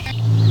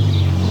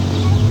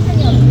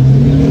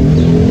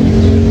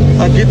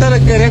 Aquí te le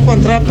quería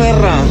encontrar,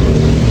 perra.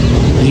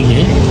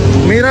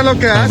 Mira lo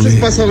que haces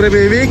para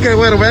sobrevivir, qué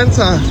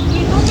vergüenza.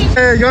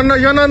 Yo no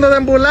ando de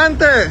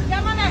ambulante.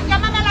 Llámame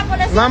a la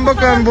policía. No ando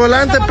con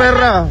ambulante,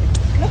 perra.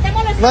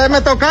 No,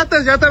 me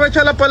tocaste, ya te voy a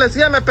echar a la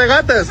policía, me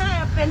pegaste.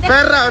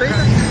 Perra,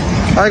 ahorita.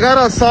 I got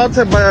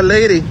assaulted by a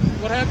lady.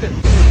 What happened?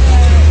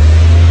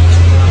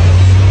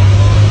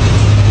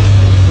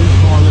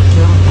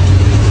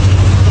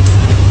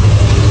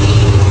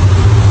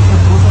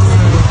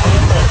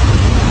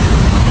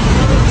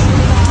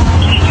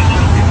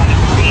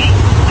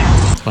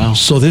 Wow.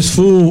 So this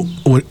fool,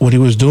 what he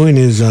was doing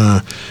is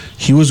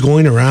he was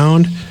going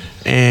around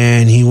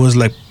and he was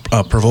like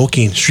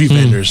provoking street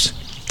vendors.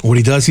 What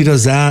he does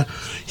that.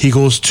 He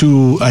goes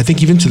to, I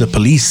think, even to the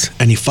police,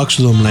 and he fucks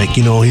with them. Like,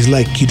 you know,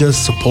 he does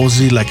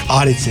supposedly like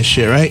audits and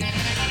shit, right?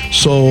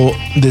 So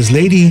this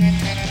lady,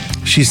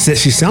 she's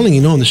selling,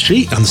 you know, on the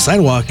street, on the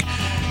sidewalk.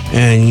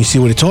 And you see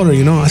what he told her,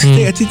 you know, a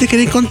ti te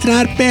quería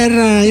encontrar,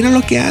 perra, you know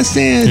lo que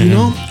haces, you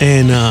know?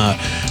 And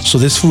so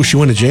this fool, she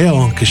went to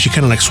jail because she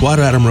kind of like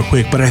swatted at him real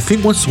quick. But I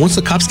think once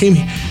the cops came,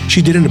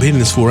 she did end up hitting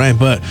this fool, right?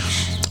 But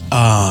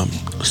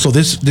so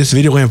this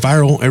video went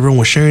viral. Everyone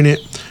was sharing it.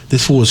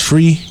 This fool was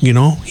free, you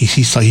know.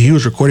 He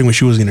was recording when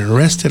she was getting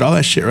arrested, all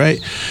that shit, right?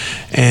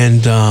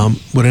 And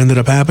what ended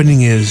up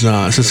happening is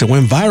since it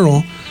went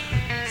viral,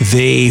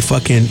 they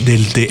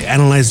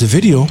analyzed the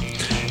video,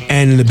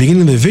 and in the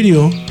beginning of the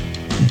video,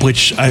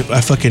 which I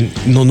fucking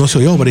no se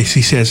oyó, but he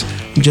says,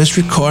 just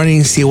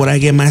recording, see what I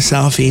get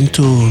myself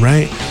into,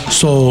 right?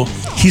 So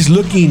he's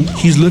looking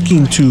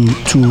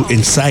to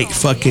incite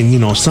fucking, you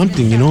know,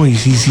 something, you know,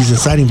 he's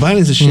inciting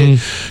violence and shit,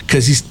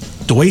 because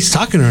the way he's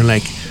talking to her,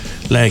 like,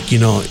 you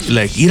know,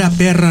 like, ira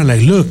perra,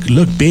 like, look,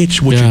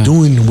 bitch, what you're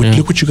doing,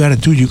 look what you gotta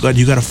do, you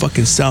gotta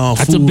fucking sell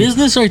food. That's a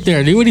business right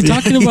there, dude. What are you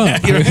talking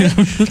about?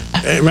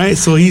 Right?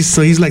 So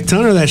he's like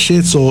telling her that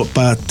shit, so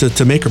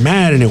to make her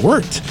mad, and it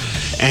worked.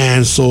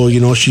 And so, you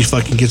know, she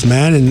fucking gets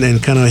mad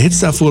and kind of hits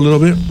that fool a little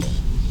bit.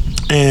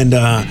 And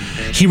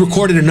he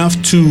recorded enough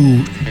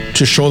to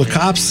show the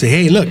cops, say,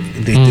 hey, look,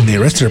 they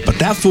arrested her. But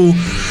that fool,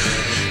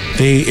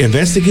 they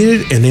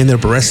investigated, and they ended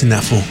up arresting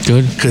that fool.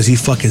 Good. Because he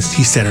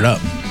set it up.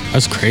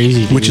 That's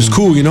crazy, dude. Which is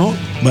cool, you know?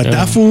 But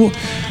that fool,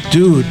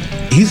 dude,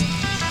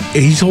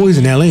 he's always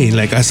in LA.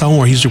 Like, I saw one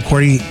where he's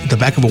recording the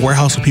back of a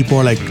warehouse where people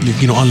are like,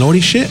 you know,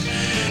 unloading shit.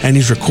 And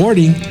he's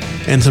recording,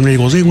 and somebody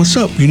goes, hey, what's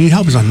up? You need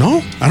help? He's like,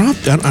 no, I don't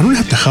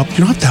have to help. You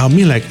don't have to help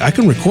me. Like, I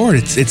can record.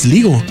 It's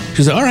legal.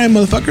 She's like, all right,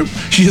 motherfucker.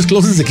 She just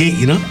closes the gate,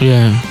 you know?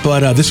 Yeah.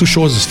 But this one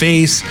shows his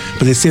face.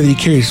 But they say that he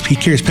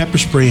carries pepper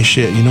spray and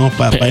shit, you know?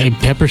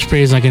 Pepper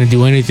spray is not going to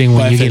do anything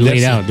when you get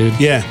laid out, dude.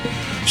 Yeah.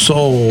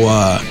 So,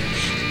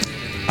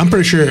 I'm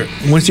pretty sure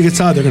once he gets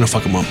out, they're going to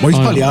fuck him up. Or he's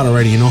probably out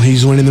already, you know? He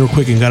just went in there real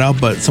quick and got out.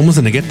 But someone's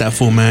going to get that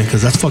fool, man,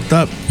 because that's fucked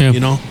up,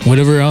 you know?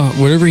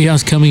 Whatever he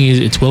has coming,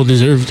 it's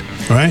well-deserved.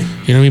 Right?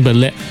 You know what I mean?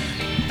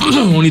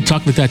 But when you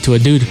talk like that to a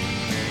dude,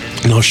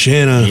 no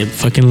shit, get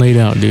fucking laid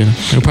out, dude.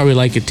 He'll probably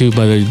like it too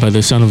by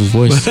the sound of his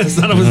voice. The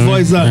sound of his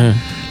voice,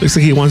 looks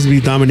like he wants to be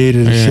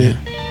dominated and shit.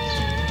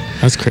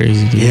 That's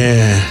crazy, dude.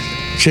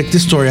 Yeah. Check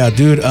this story out,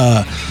 dude.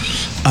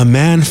 a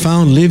man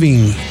found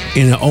living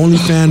in an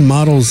OnlyFans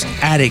model's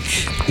attic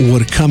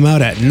would come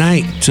out at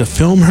night to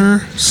film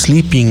her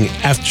sleeping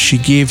after she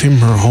gave him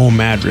her home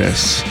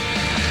address.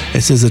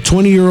 It says a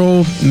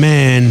 20-year-old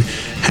man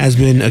has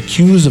been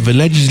accused of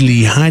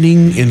allegedly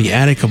hiding in the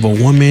attic of a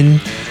woman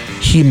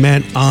he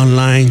met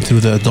online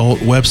through the adult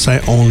website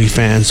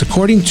OnlyFans.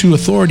 According to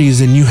authorities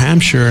in New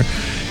Hampshire,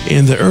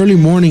 in the early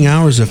morning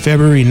hours of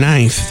February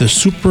 9th, the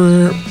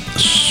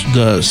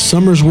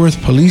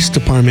Somersworth Police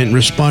Department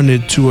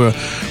responded to a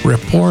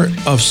report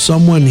of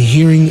someone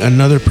hearing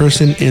another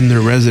person in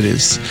their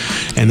residence.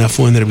 And that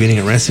fool ended up getting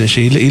arrested and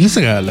shit. He looks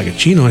like a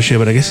chino and shit,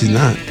 but I guess he's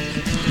not.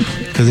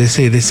 Because they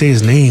say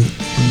his name.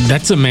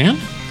 That's a man?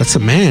 That's a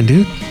man,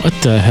 dude. What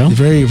the hell?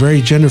 Very,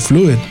 very gender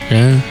fluid.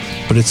 Yeah.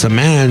 But it's a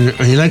man.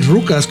 And he likes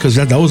rucas because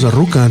that was a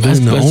ruca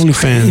doing the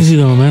OnlyFans. Crazy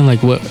though, man.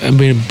 Like what? I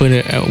mean, but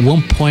at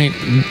one point,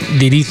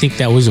 did he think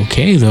that was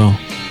okay though?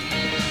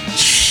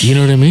 You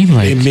know what I mean?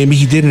 Like maybe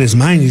he did in his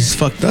mind. He's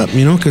fucked up,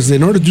 you know? Because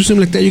in order to do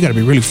something like that, you got to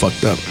be really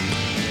fucked up.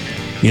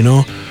 You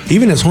know?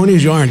 Even as horny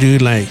as you are,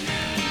 dude, like,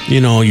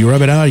 you know, you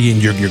rub it out,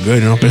 you're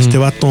good, you know? But este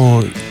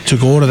vato, to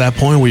go to that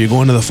point where you're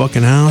going to the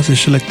fucking house and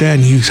shit like that,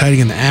 and he was hiding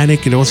in the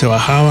attic, and luego se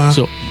bajaba.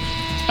 So,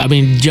 I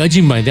mean,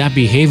 judging by that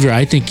behavior,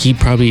 I think he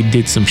probably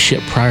did some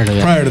shit prior to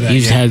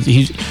that.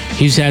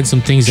 He's had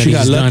some things that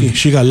he's done.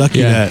 She got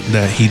lucky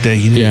that he did.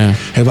 Yeah.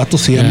 El vato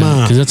se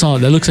llama. Because that's all.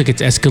 That looks like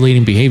it's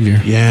escalating behavior.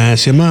 Yeah,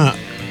 se llama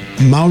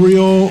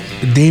Mario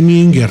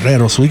Damien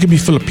Guerrero. So he could be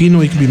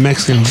Filipino, he could be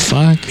Mexican.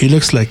 Fuck. He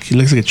looks like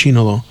a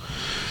chino though.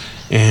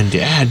 And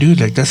yeah, dude,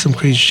 like that's some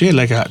crazy shit.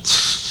 Like I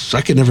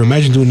could never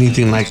imagine doing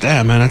anything like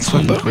that, man. That's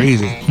fucking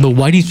crazy. But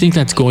why do you think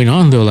that's going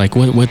on though? Like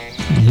what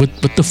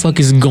the fuck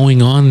is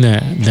going on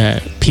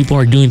that people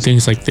are doing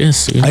things like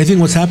this? Dude? I think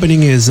what's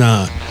happening is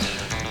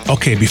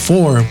okay,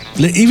 before,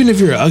 even if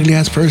you're an ugly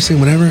ass person,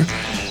 whatever,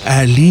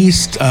 at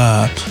least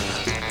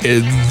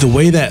the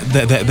way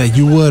that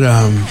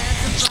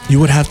you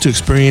would have to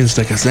experience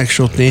like a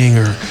sexual thing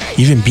or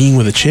even being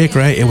with a chick,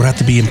 right? It would have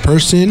to be in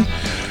person.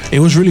 It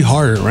was really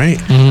harder, right?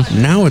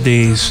 Mm-hmm.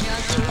 Nowadays,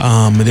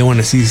 they want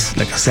to see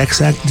like a sex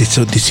act,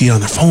 so they see it on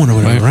their phone or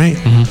whatever, right?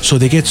 Mm-hmm. So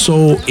they get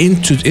so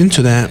into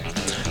that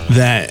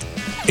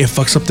it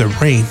fucks up their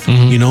brain,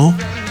 you know?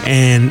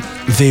 And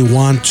they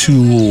want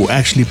to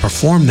actually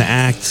perform the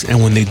act,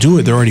 and when they do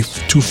it, they're already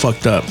too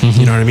fucked up. Mm-hmm.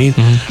 You know what I mean?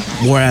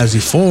 Mm-hmm. Whereas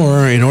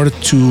before, in order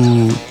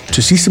to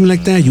see something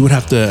like that, you would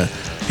have to.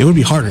 It would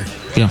be harder,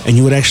 and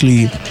you would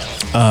actually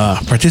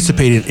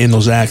participate in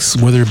those acts,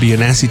 whether it be a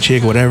nasty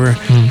chick, whatever,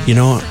 you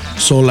know.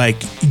 So like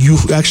you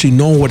actually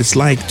know what it's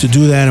like to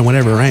do that and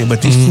whatever, right?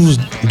 But these fools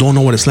don't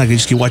know what it's like. They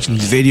just keep watching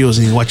these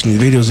videos and watching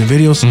these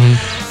videos,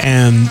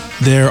 and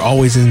they're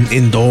always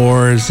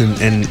indoors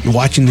and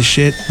watching the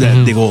shit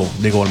that they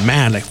go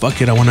mad, like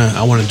fuck it, I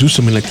wanna do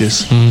something like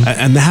this,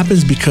 and that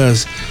happens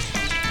because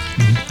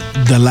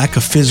the lack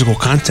of physical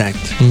contact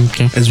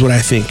is what I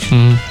think.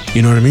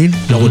 You know what I mean?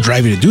 That would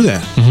drive you to do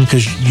that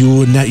because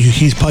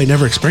he's probably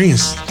never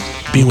experienced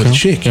being with a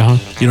chick. You know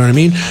what I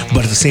mean?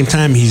 But at the same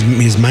time,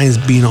 his mind's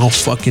being all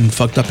fucking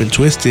fucked up and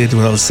twisted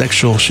with all the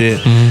sexual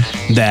shit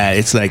that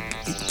it's like,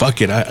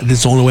 fuck it, this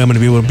is the only way I'm gonna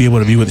be able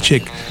to be with a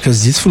chick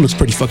because this fool looks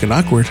pretty fucking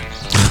awkward.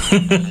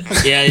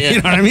 Yeah.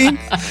 You know what I mean?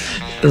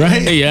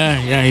 Right?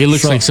 Yeah. He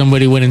looks like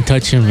somebody went and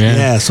touched him.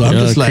 Yeah. So I'm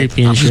just like,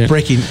 I'm just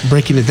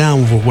breaking it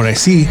down with what I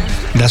see.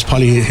 That's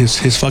probably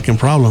his fucking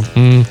problem.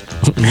 You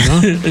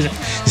know?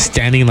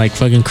 Standing like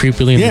fucking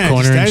creepily in the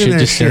corner and shit,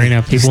 just staring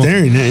at people.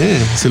 Staring,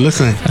 So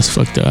listen, that's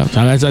fucked up.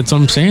 That's what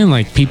I'm saying.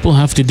 Like people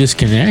have to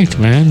disconnect,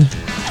 man.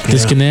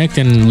 Disconnect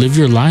and live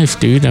your life,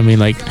 dude. I mean,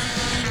 like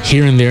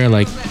here and there,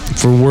 like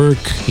for work,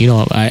 you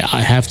know,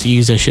 I have to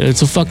use that shit.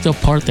 It's a fucked up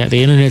part that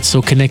the internet's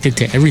so connected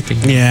to everything.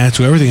 Yeah,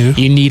 to everything. Dude.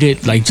 You need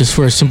it like just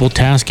for a simple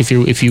task. If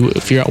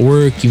you're at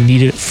work, you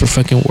need it for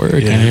fucking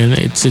work, and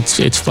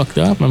it's fucked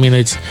up. I mean,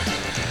 it's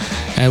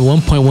at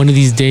one point, one of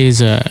these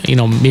days, you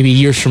know, maybe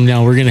years from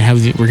now, we're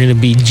gonna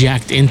be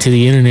jacked into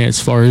the internet as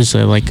far as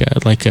like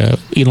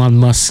Elon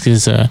Musk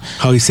is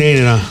how he's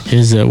saying it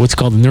his what's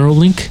called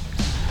Neuralink.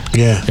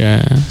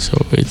 Yeah. So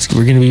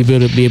we're gonna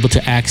be able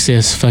to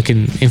access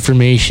fucking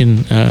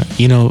information,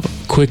 you know,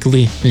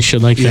 quickly and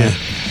shit like that.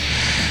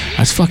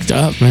 That's fucked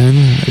up,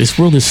 man. This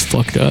world is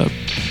fucked up.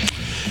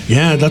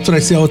 Yeah, that's what I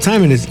say all the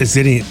time, and it's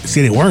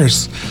getting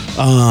worse.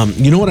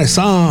 You know what I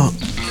saw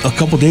a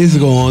couple days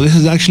ago? This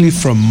is actually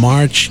from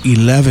March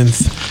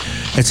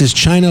 11th. It says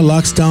China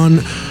locks down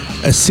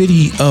a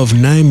city of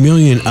 9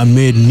 million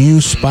amid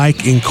new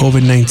spike in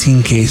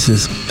COVID-19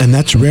 cases. And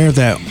that's rare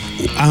that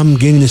I'm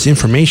getting this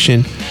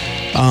information.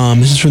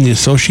 This is from the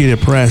Associated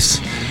Press.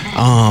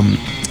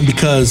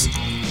 Because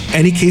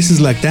any cases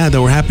like that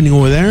were happening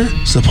over there,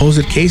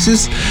 supposed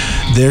cases,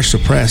 they're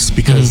suppressed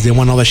because they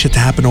want all that shit to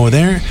happen over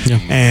there,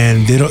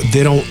 and they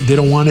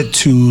don't want it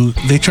to.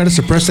 They try to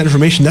suppress that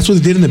information. That's what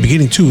they did in the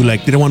beginning too.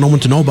 Like they don't want no one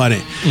to know about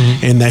it,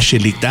 and that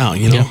shit leaked out.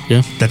 You know,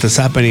 that that's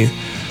happening.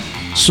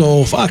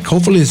 So fuck.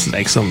 Hopefully it's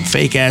like some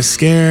fake ass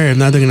scare, and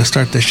now they're gonna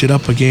start that shit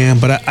up again.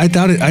 But I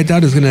doubt it. I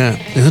doubt it's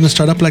gonna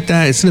start up like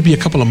that. It's gonna be a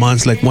couple of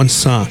months. Like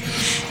once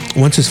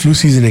once it's flu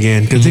season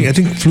again, because I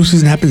think flu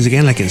season happens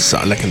again like in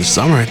the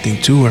summer, I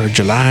think too, or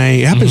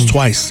July. It happens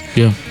twice.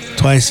 Yeah.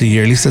 Twice a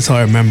year. At least that's how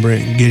I remember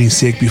it. Getting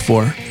sick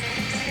before.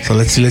 So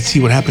let's see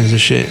what happens.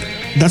 This shit.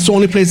 That's the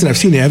only place that I've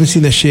seen it. I haven't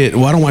seen that shit.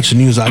 Well, I don't watch the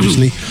news,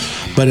 obviously,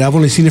 but I've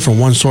only seen it from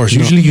one source.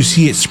 Usually, you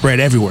see it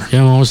spread everywhere.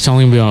 Yeah, Mom was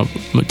telling me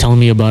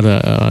about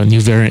a new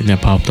variant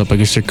that popped up. I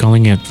guess they're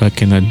calling it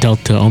fucking a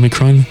Delta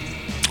Omicron.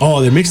 Oh,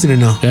 they're mixing it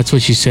now. That's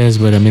what she says,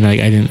 but I mean,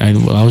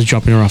 I was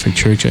dropping her off at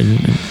church. She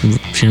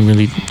didn't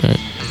really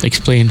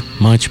explain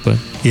much, but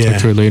talk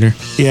to her later.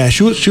 Yeah,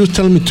 she was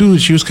telling me too.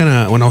 She was kind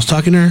of, when I was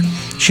talking to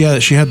her, she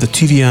had the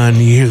TV on.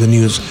 You hear the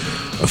news.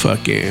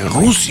 Fucking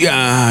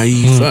Russia,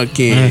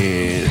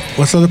 fucking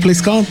what's the other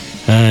place called?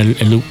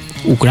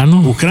 Ucrania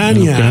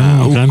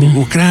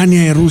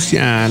y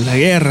Russia, la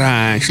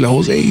guerra. She's like,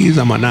 Jose, you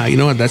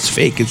know what? That's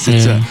fake. It's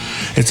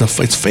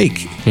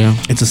fake. Yeah,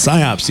 it's a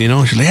psyops. You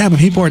know. She's like, yeah, but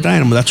people are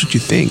dying. But that's what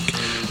you think.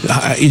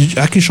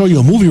 I can show you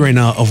a movie right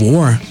now of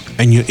war,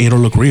 and it'll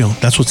look real.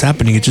 That's what's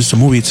happening. It's just a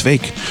movie. It's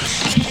fake.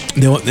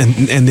 They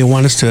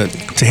want us to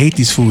hate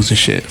these fools and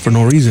shit for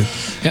no reason.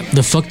 Yeah,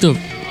 the fucked up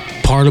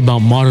part about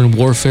modern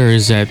warfare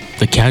is that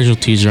the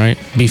casualties, right?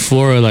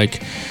 Before,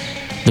 like,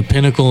 the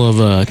pinnacle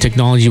of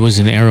technology was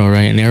an arrow,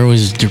 right? An arrow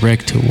is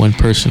direct to one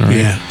person, right?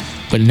 Yeah.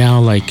 But now,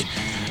 like,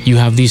 you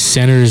have these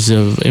centers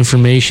of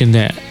information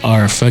that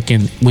are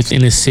fucking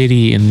within a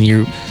city, and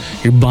you're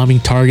bombing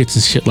targets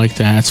and shit like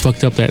that. It's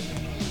fucked up that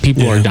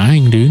people are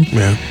dying, dude.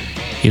 Yeah.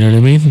 You know what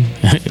I mean?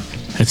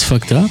 That's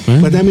fucked up,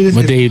 man. But I mean,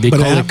 they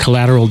call it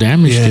collateral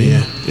damage, dude.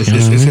 Yeah.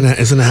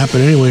 It's gonna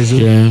happen anyways,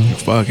 dude. Yeah.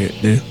 Fuck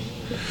it, dude.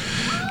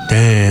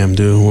 Damn,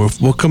 dude,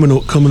 we're coming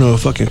to a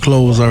fucking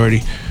close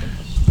already.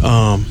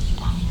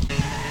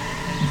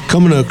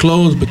 Coming to a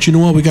close, but you know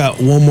what? We got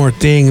one more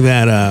thing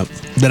that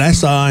I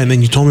saw, and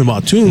then you told me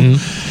about too,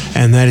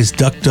 and that is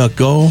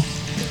DuckDuckGo.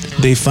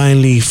 They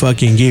finally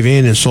fucking gave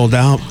in and sold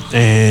out,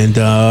 and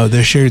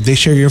they share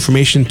your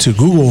information to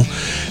Google.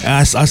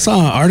 I saw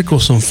an article,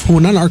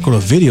 a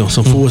video.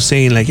 Some fool was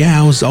saying like,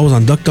 yeah, I was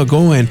on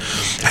DuckDuckGo, and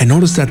I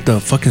noticed that the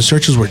fucking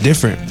searches were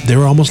different. They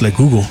were almost like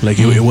Google. Like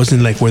it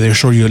wasn't like where they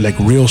show you like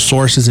real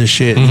sources and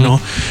shit. You know,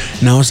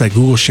 now it's like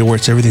Google shit where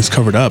everything's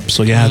covered up.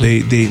 So yeah,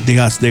 they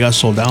got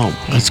sold out.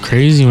 That's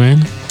crazy,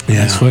 man.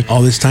 Yeah,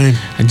 all this time,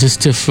 and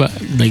just to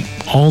like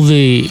all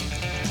the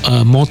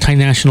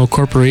multinational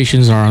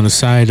corporations are on the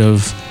side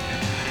of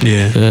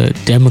the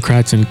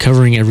Democrats and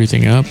covering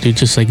everything up. They're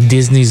just like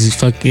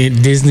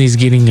Disney's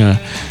getting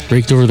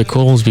raked over the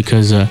coals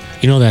because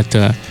you know that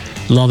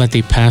law that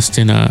they passed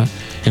in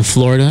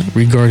Florida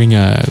regarding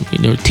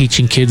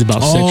teaching kids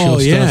about sexual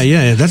stuff.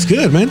 Yeah, that's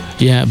good, man.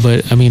 Yeah,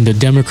 but I mean the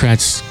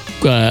Democrats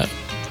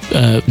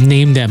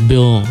named that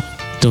bill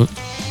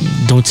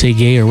don't say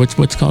gay, or what's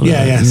called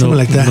something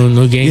like that.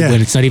 No gay,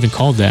 but it's not even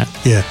called that.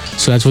 Yeah.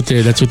 So that's what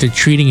they're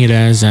treating it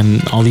as,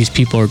 and all these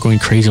people are going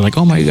crazy. Like,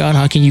 oh my god,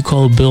 how can you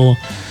call a bill?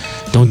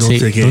 Don't say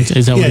gay.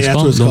 Is that what it's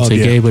called? Don't say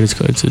gay, but it's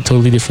a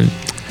totally different.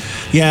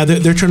 Yeah,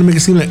 they're trying to make it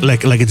seem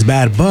like it's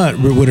bad, but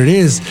what it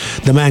is,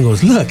 the man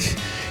goes, look,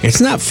 it's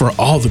not for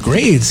all the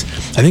grades.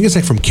 I think it's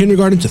like from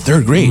kindergarten to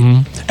third grade.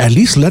 At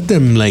least let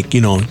them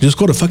just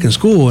go to fucking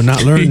school and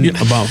not learn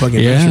about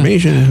fucking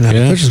masturbation and how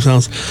to touch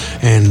themselves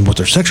and what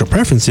their sexual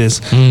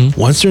preferences.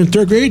 Once they're in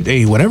third grade,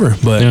 hey, whatever.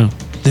 But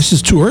this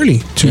is too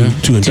early to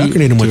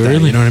indoctrinate them with that.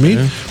 You know what I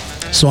mean?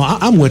 So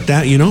I'm with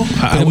that. You know,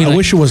 I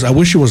wish it was. I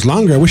wish it was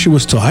longer. I wish it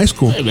was till high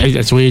school.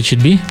 That's the way it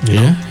should be.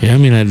 Yeah. I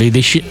mean,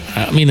 they should.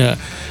 I mean,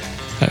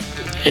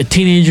 a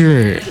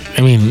teenager,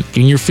 I mean,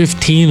 when you're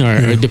 15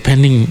 or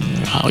depending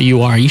how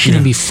you are, you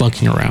shouldn't be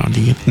fucking around,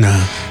 dude. Nah.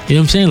 You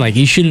know what I'm saying? Like,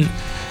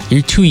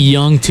 you're too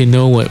young to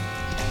know what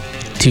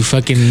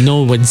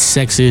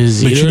sex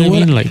is. But you know what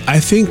I mean? Like, I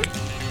think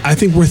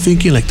we're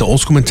thinking like the old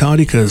school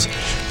mentality, because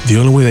the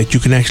only way that you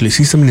can actually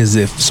see something is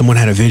if someone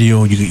had a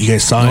video, you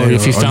guys saw it,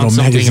 if you found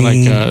something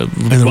magazine, like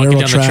and the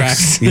railroad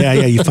tracks.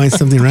 You find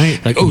something,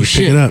 right? Like, oh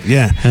shit, pick it up.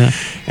 Yeah.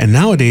 And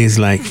nowadays,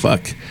 like,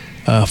 fuck.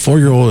 A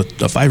 4-year-old,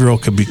 a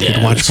 5-year-old could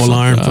watch Full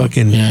Arm,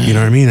 fucking, you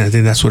know what I mean? I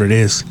think that's what it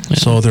is. Yeah.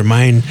 So their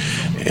mind,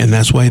 and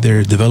that's why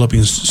they're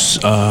developing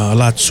a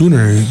lot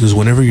sooner, because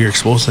whenever you're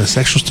exposed to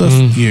sexual stuff,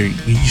 you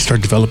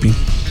start developing.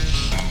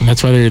 And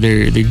that's why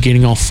they're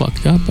getting all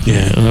fucked up.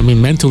 Yeah. I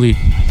mean, mentally.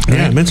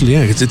 Yeah, mentally,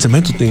 it's a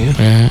mental thing,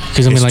 Yeah.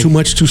 Because I mean, it's too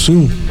much too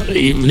soon.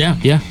 Yeah.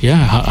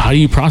 How do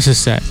you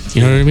process that?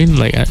 You know what I mean?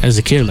 Like, as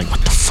a kid, like, what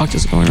the fuck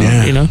is going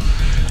on? You know?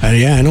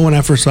 I know when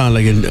I first saw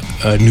like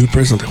a nude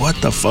person, I'm like,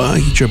 what the fuck?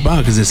 You trip out,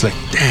 because it's like,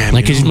 damn.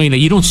 Like, because I mean,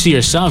 you don't see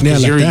yourself,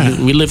 because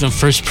we live in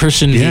first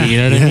person. You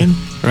know what I mean?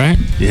 Right?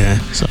 Yeah.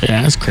 So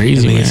that's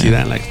crazy. And man. You see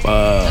that, like,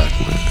 fuck,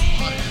 man.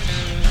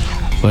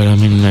 But I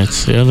mean,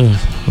 that's the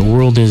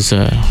world is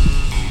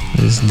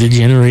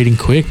degenerating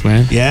quick,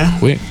 man. Yeah.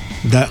 Quick.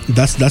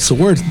 That's the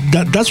word.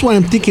 That's why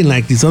I'm thinking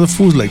like these other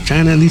foods, like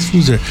China and these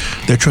foods,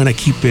 they're trying to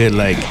keep it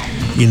like,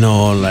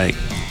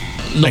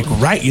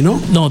 right, you know?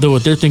 No,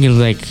 what they're thinking is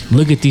like,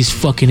 look at these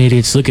fucking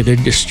idiots. Look at, they're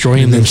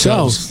destroying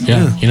themselves.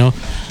 Yeah. You know,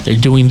 they're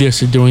doing this,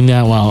 they're doing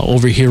that, while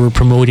over here we're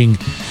promoting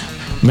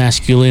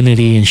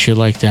masculinity and shit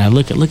like that.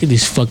 Look at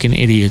these fucking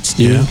idiots,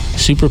 dude. Yeah.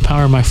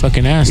 Superpower my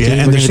fucking ass, dude. Yeah,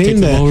 and We're they're gonna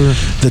saying take them over.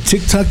 that the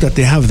TikTok that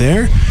they have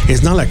there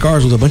is not like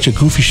ours with a bunch of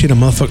goofy shit. A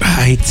motherfucker,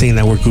 I hate saying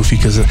that word goofy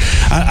because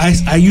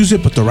I use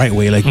it, but the right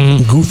way, like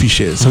goofy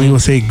shit. Some people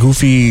say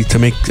goofy to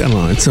make, I don't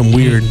know, it's some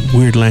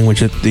weird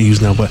language that they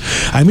use now. But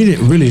I mean it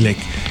really like,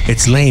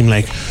 it's lame.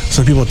 Like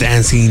some people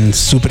dancing,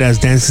 stupid ass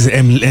dances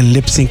and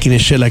lip syncing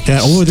and shit like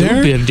that. Over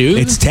there, Stupid, dude.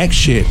 it's tech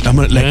shit. I'm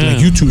gonna like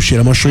YouTube shit.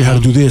 I'm gonna show you how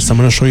to do this. I'm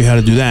gonna show you how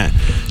to do that.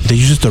 They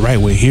use it the right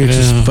way. Here, it's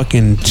just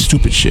fucking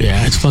stupid shit.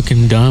 Yeah, it's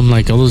fucking dumb.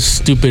 Like all those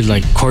stupid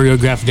like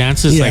choreographed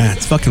dances. Yeah, Like,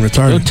 it's fucking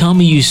retarded. don't tell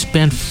me you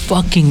spend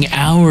fucking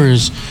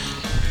hours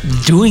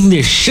doing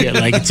this shit.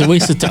 Like it's a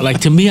waste of time.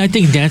 Like to me, I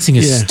think dancing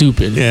is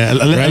stupid. Yeah,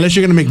 right? unless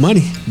you're gonna make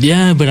money.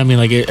 Yeah, but I mean,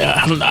 like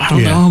I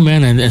don't know,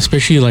 man. And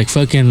especially like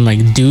fucking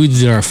like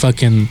dudes that are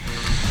fucking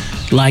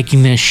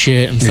liking that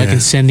shit and fucking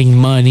sending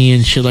money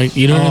and shit. Like,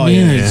 you know what I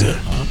mean?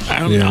 I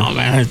don't know,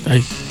 man.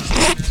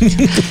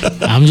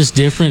 I'm just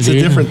different. It's dude.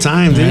 a different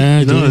time, dude. Yeah,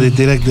 you know, dude.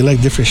 they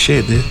like different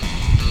shit, dude.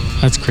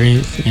 That's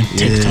crazy. And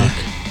TikTok.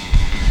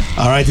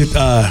 All right, dude.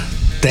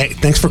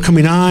 Thanks for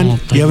coming on.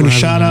 thank You have any you for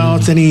shout having me.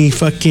 outs? Any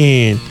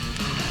fucking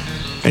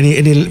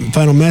any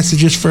final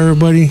messages for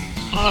everybody?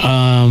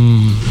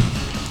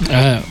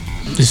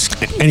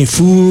 Any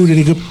food?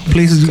 Any good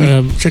places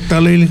you checked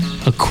out lately?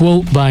 A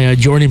quote by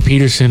Jordan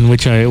Peterson,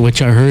 which I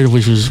heard,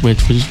 which was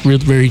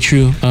very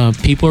true.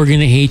 People are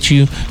gonna hate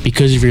you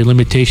because of your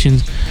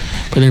limitations,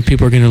 but then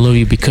people are gonna love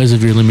you because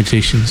of your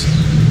limitations.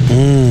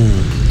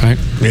 Right?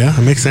 Yeah,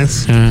 that makes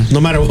sense. No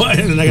matter what,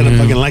 they're not gonna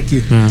fucking like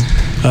you.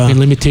 I mean,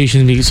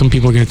 limitations. Because some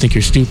people are gonna think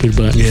you're stupid,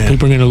 but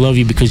people are gonna love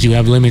you because you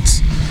have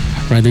limits.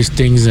 Right? There's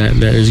things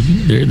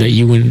that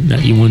you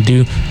wouldn't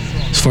do.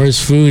 As far as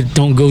food,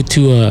 don't go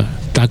to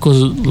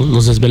Tacos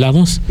Los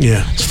Desvelados.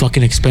 Yeah, it's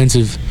fucking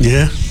expensive.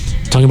 Yeah,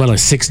 talking about like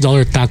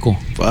 $6 taco.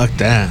 Fuck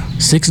that.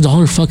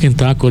 $6 fucking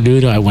taco,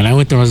 dude. When I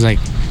went there, I was like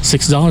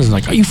 $6. I'm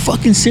like, are you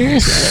fucking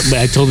serious? But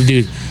I told the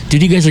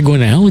dude, you guys are going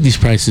to hell with these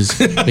prices.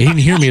 But he didn't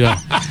hear me though.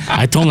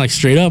 I told him like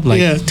straight up,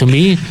 like to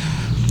me,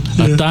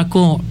 a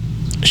taco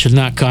should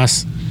not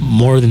cost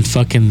more than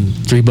fucking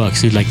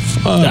 $3, dude. Like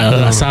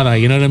asada,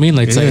 you know what I mean?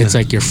 Like it's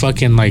like you're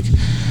fucking like.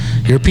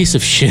 You're a piece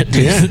of shit.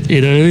 Yeah.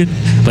 You know what I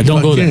mean? But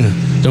don't go there.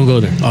 Don't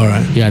go there. All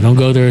right. Yeah, don't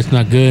go there. It's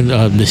not good.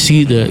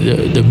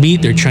 The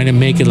meat, they're trying to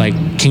make it like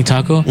King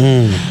Taco,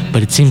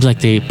 but it seems like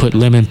they put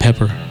lemon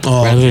pepper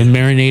rather than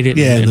marinate it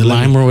in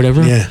lime or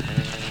whatever. Yeah.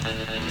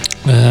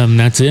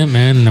 That's it,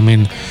 man. I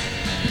mean,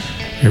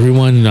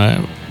 everyone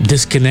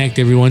disconnect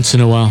every once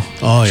in a while.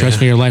 Oh, Trust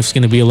me, your life's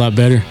going to be a lot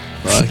better.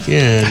 Fuck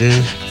yeah,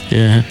 dude.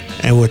 Yeah.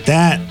 And with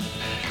that,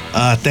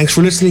 thanks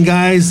for listening,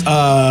 guys.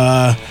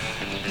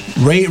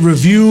 Rate,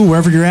 review,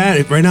 wherever you're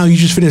at. Right now, you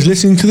just finished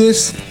listening to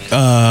this.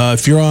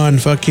 If you're on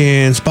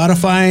fucking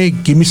Spotify,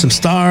 give me some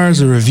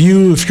stars, a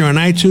review. If you're on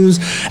iTunes,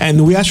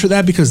 and we ask for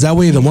that because that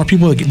way, the more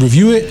people that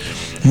review it,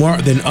 more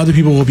than other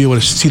people will be able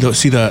to see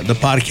the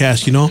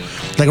podcast. You know,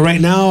 like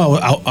right now,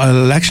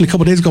 I actually a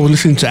couple days ago, I was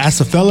listening to Ask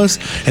the Fellas,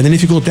 and then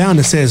if you go down,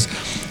 it says,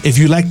 if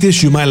you like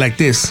this, you might like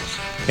this.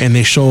 And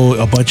they show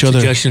a bunch of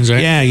suggestions, other,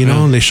 right? Yeah, you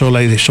know, they show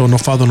No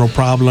Father, No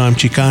Problem,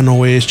 Chicano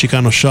Ways,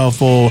 Chicano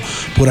Shuffle,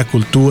 Pura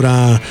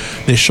Cultura.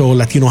 They show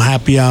Latino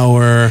Happy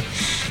Hour.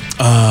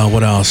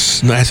 What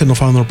else? I said No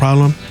Father, No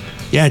Problem.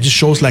 Yeah, it just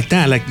shows like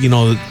that, like, you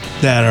know,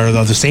 that are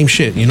the same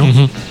shit, you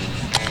know?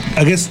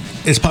 I guess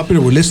it's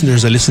popular with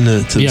listeners that listen to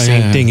the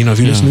same thing. You know,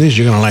 if you listen to this,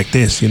 you're going to like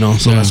this, you know?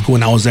 So that's cool.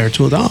 And I was there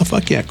too. Oh,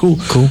 fuck yeah, cool.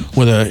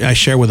 I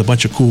share with a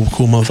bunch of cool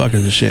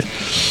motherfuckers and shit.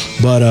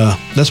 But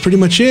that's pretty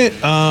much it.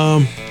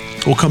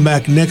 We'll come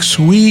back next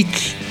week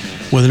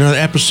with another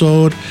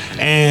episode.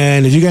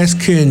 And if you guys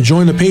can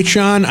join the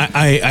Patreon,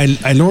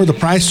 I lowered the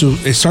price. So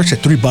it starts at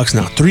 $3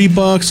 now. $3,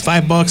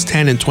 $5,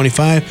 $10, and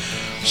 $25.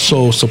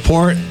 So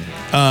support.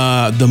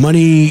 The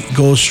money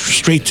goes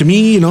straight to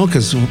me, you know,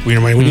 because we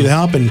need the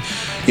help. And,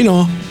 you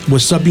know,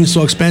 with stuff being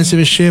so expensive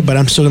and shit, but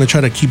I'm still going to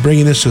try to keep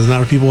bringing this. So there's a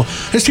lot of people.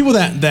 There's people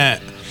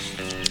that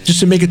just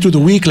to make it through the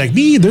week, like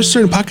me, there's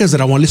certain podcasts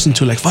that I want to listen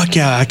to. Like, fuck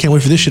yeah, I can't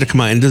wait for this shit to come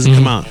out. And it doesn't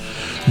come out.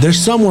 There's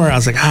somewhere I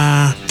was like,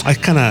 I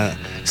kind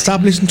of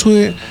stopped listening to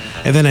it.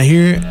 And then I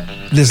hear it.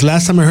 This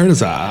last time I heard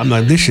it, I'm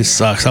like, this shit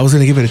sucks. I was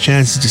going to give it a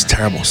chance. It's just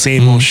terrible.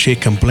 Same old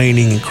shit,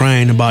 complaining and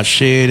crying about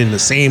shit and the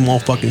same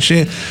old fucking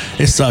shit.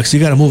 It sucks.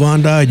 You got to move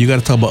on, dog. You got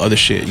to talk about other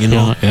shit, you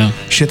know? Yeah.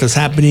 Shit that's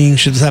happening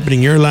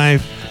in your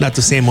life, not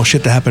the same old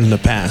shit that happened in the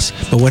past.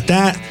 But with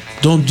that,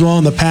 don't dwell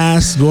on the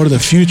past. Go to the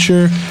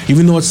future.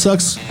 Even though it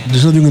sucks,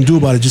 there's nothing you can do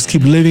about it. Just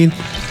keep living.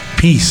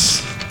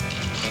 Peace.